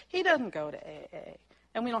fellowship. He doesn't go to AA,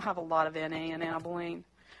 and we don't have a lot of NA in Abilene.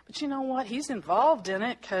 But you know what? He's involved in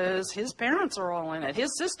it because his parents are all in it. His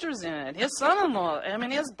sister's in it. His son-in-law,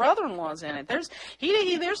 his brother-in-law's in it.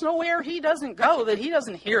 There's nowhere he doesn't go that he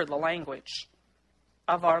doesn't hear the language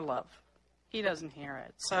of our love. He doesn't hear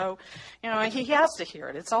it. So, you know, he has to hear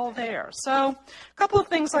it. It's all there. So, a couple of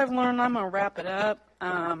things I've learned. I'm going to wrap it up.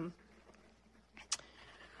 I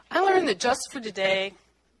learned that just for today,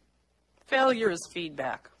 failure is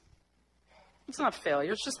feedback. It's not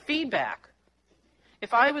failure. It's just feedback.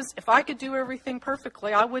 If I could do everything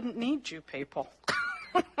perfectly, I wouldn't need you people.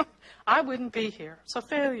 I wouldn't be here. So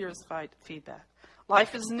failure is feedback.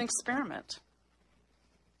 Life is an experiment.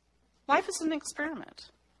 Life is an experiment.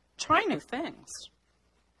 Try new things.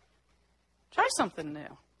 Try something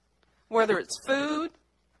new. Whether it's food,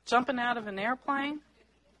 jumping out of an airplane,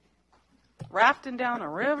 rafting down a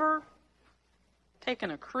river, taking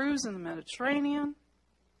a cruise in the Mediterranean,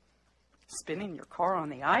 spinning your car on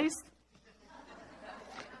the ice.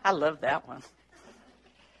 I love that one.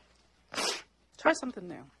 Try something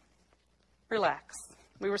new. Relax.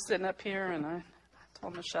 We were sitting up here, and I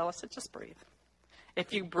told Michelle, I said, just breathe.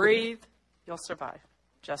 If you breathe, you'll survive.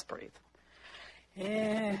 Just breathe. In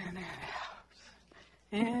and out.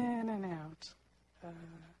 In and out.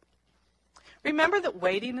 Remember that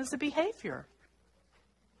waiting is a behavior.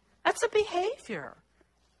 That's a behavior.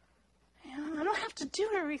 I don't have to do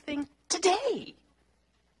everything today.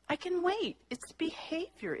 I can wait. It's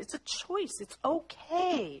behavior. It's a choice. It's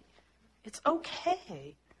okay. It's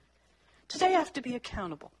okay. Today I have to be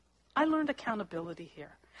accountable. I learned accountability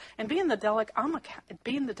here. And being the delegate, I'm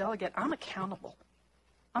accountable.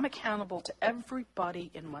 I'm accountable to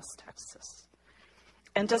everybody in West Texas.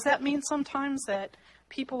 And does that mean sometimes that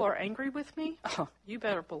people are angry with me? Oh, you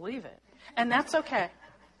better believe it. And that's okay.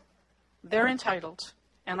 They're entitled,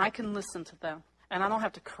 and I can listen to them. And I don't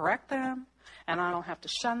have to correct them, and I don't have to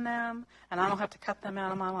shun them, and I don't have to cut them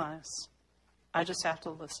out of my lives. I just have to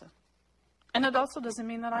listen. And it also doesn't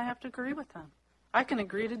mean that I have to agree with them. I can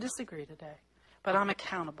agree to disagree today, but I'm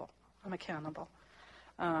accountable. I'm accountable.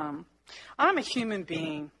 I'm a human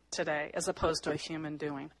being today as opposed to a human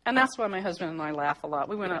doing. And that's why my husband and I laugh a lot.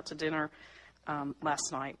 We went out to dinner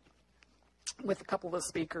last night with a couple of the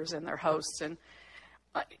speakers and their hosts, and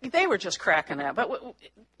they were just cracking up. But,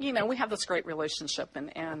 you know, we have this great relationship,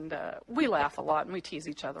 and we laugh a lot, and we tease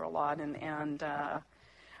each other a lot, and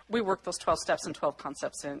we work those 12 steps and 12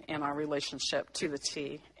 concepts in our relationship to the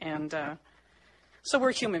T. And so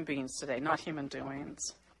we're human beings today, not human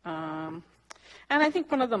doings. And I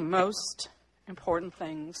think one of the most important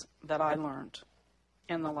things that I learned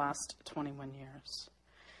in the last 21 years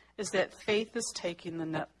is that faith is taking the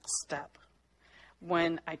next step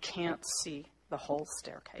when I can't see the whole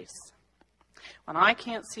staircase. When I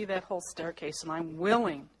can't see that whole staircase and I'm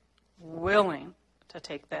willing to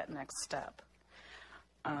take that next step,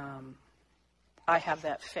 I have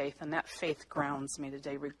that faith, and that faith grounds me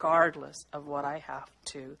today regardless of what I have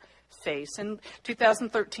to face. And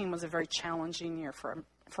 2013 was a very challenging year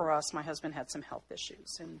for us. My husband had some health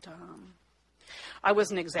issues, and I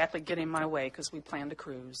wasn't exactly getting my way because we planned a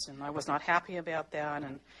cruise, and I was not happy about that.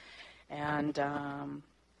 And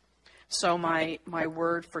so my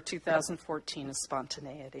word for 2014 is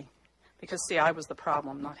spontaneity. Because, see, I was the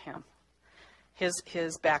problem, not him.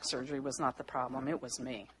 His back surgery was not the problem. It was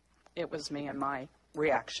me. It was me and my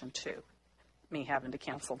reaction to me having to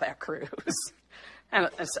cancel that cruise. And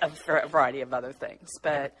a variety of other things.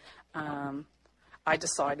 But I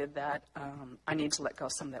decided that I need to let go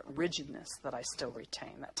of some of that rigidness that I still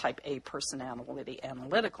retain, that type A personality,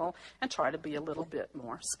 analytical, and try to be a little bit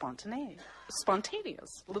more spontaneous,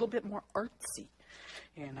 a little bit more artsy.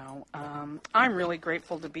 You know, I'm really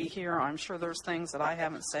grateful to be here. I'm sure there's things that I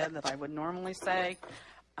haven't said that I would normally say.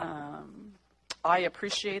 I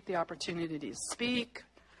appreciate the opportunity to speak.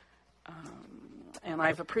 and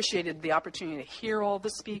I've appreciated the opportunity to hear all the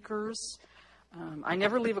speakers. I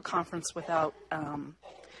never leave a conference without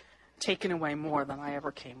taking away more than I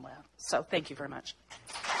ever came with. So thank you very much.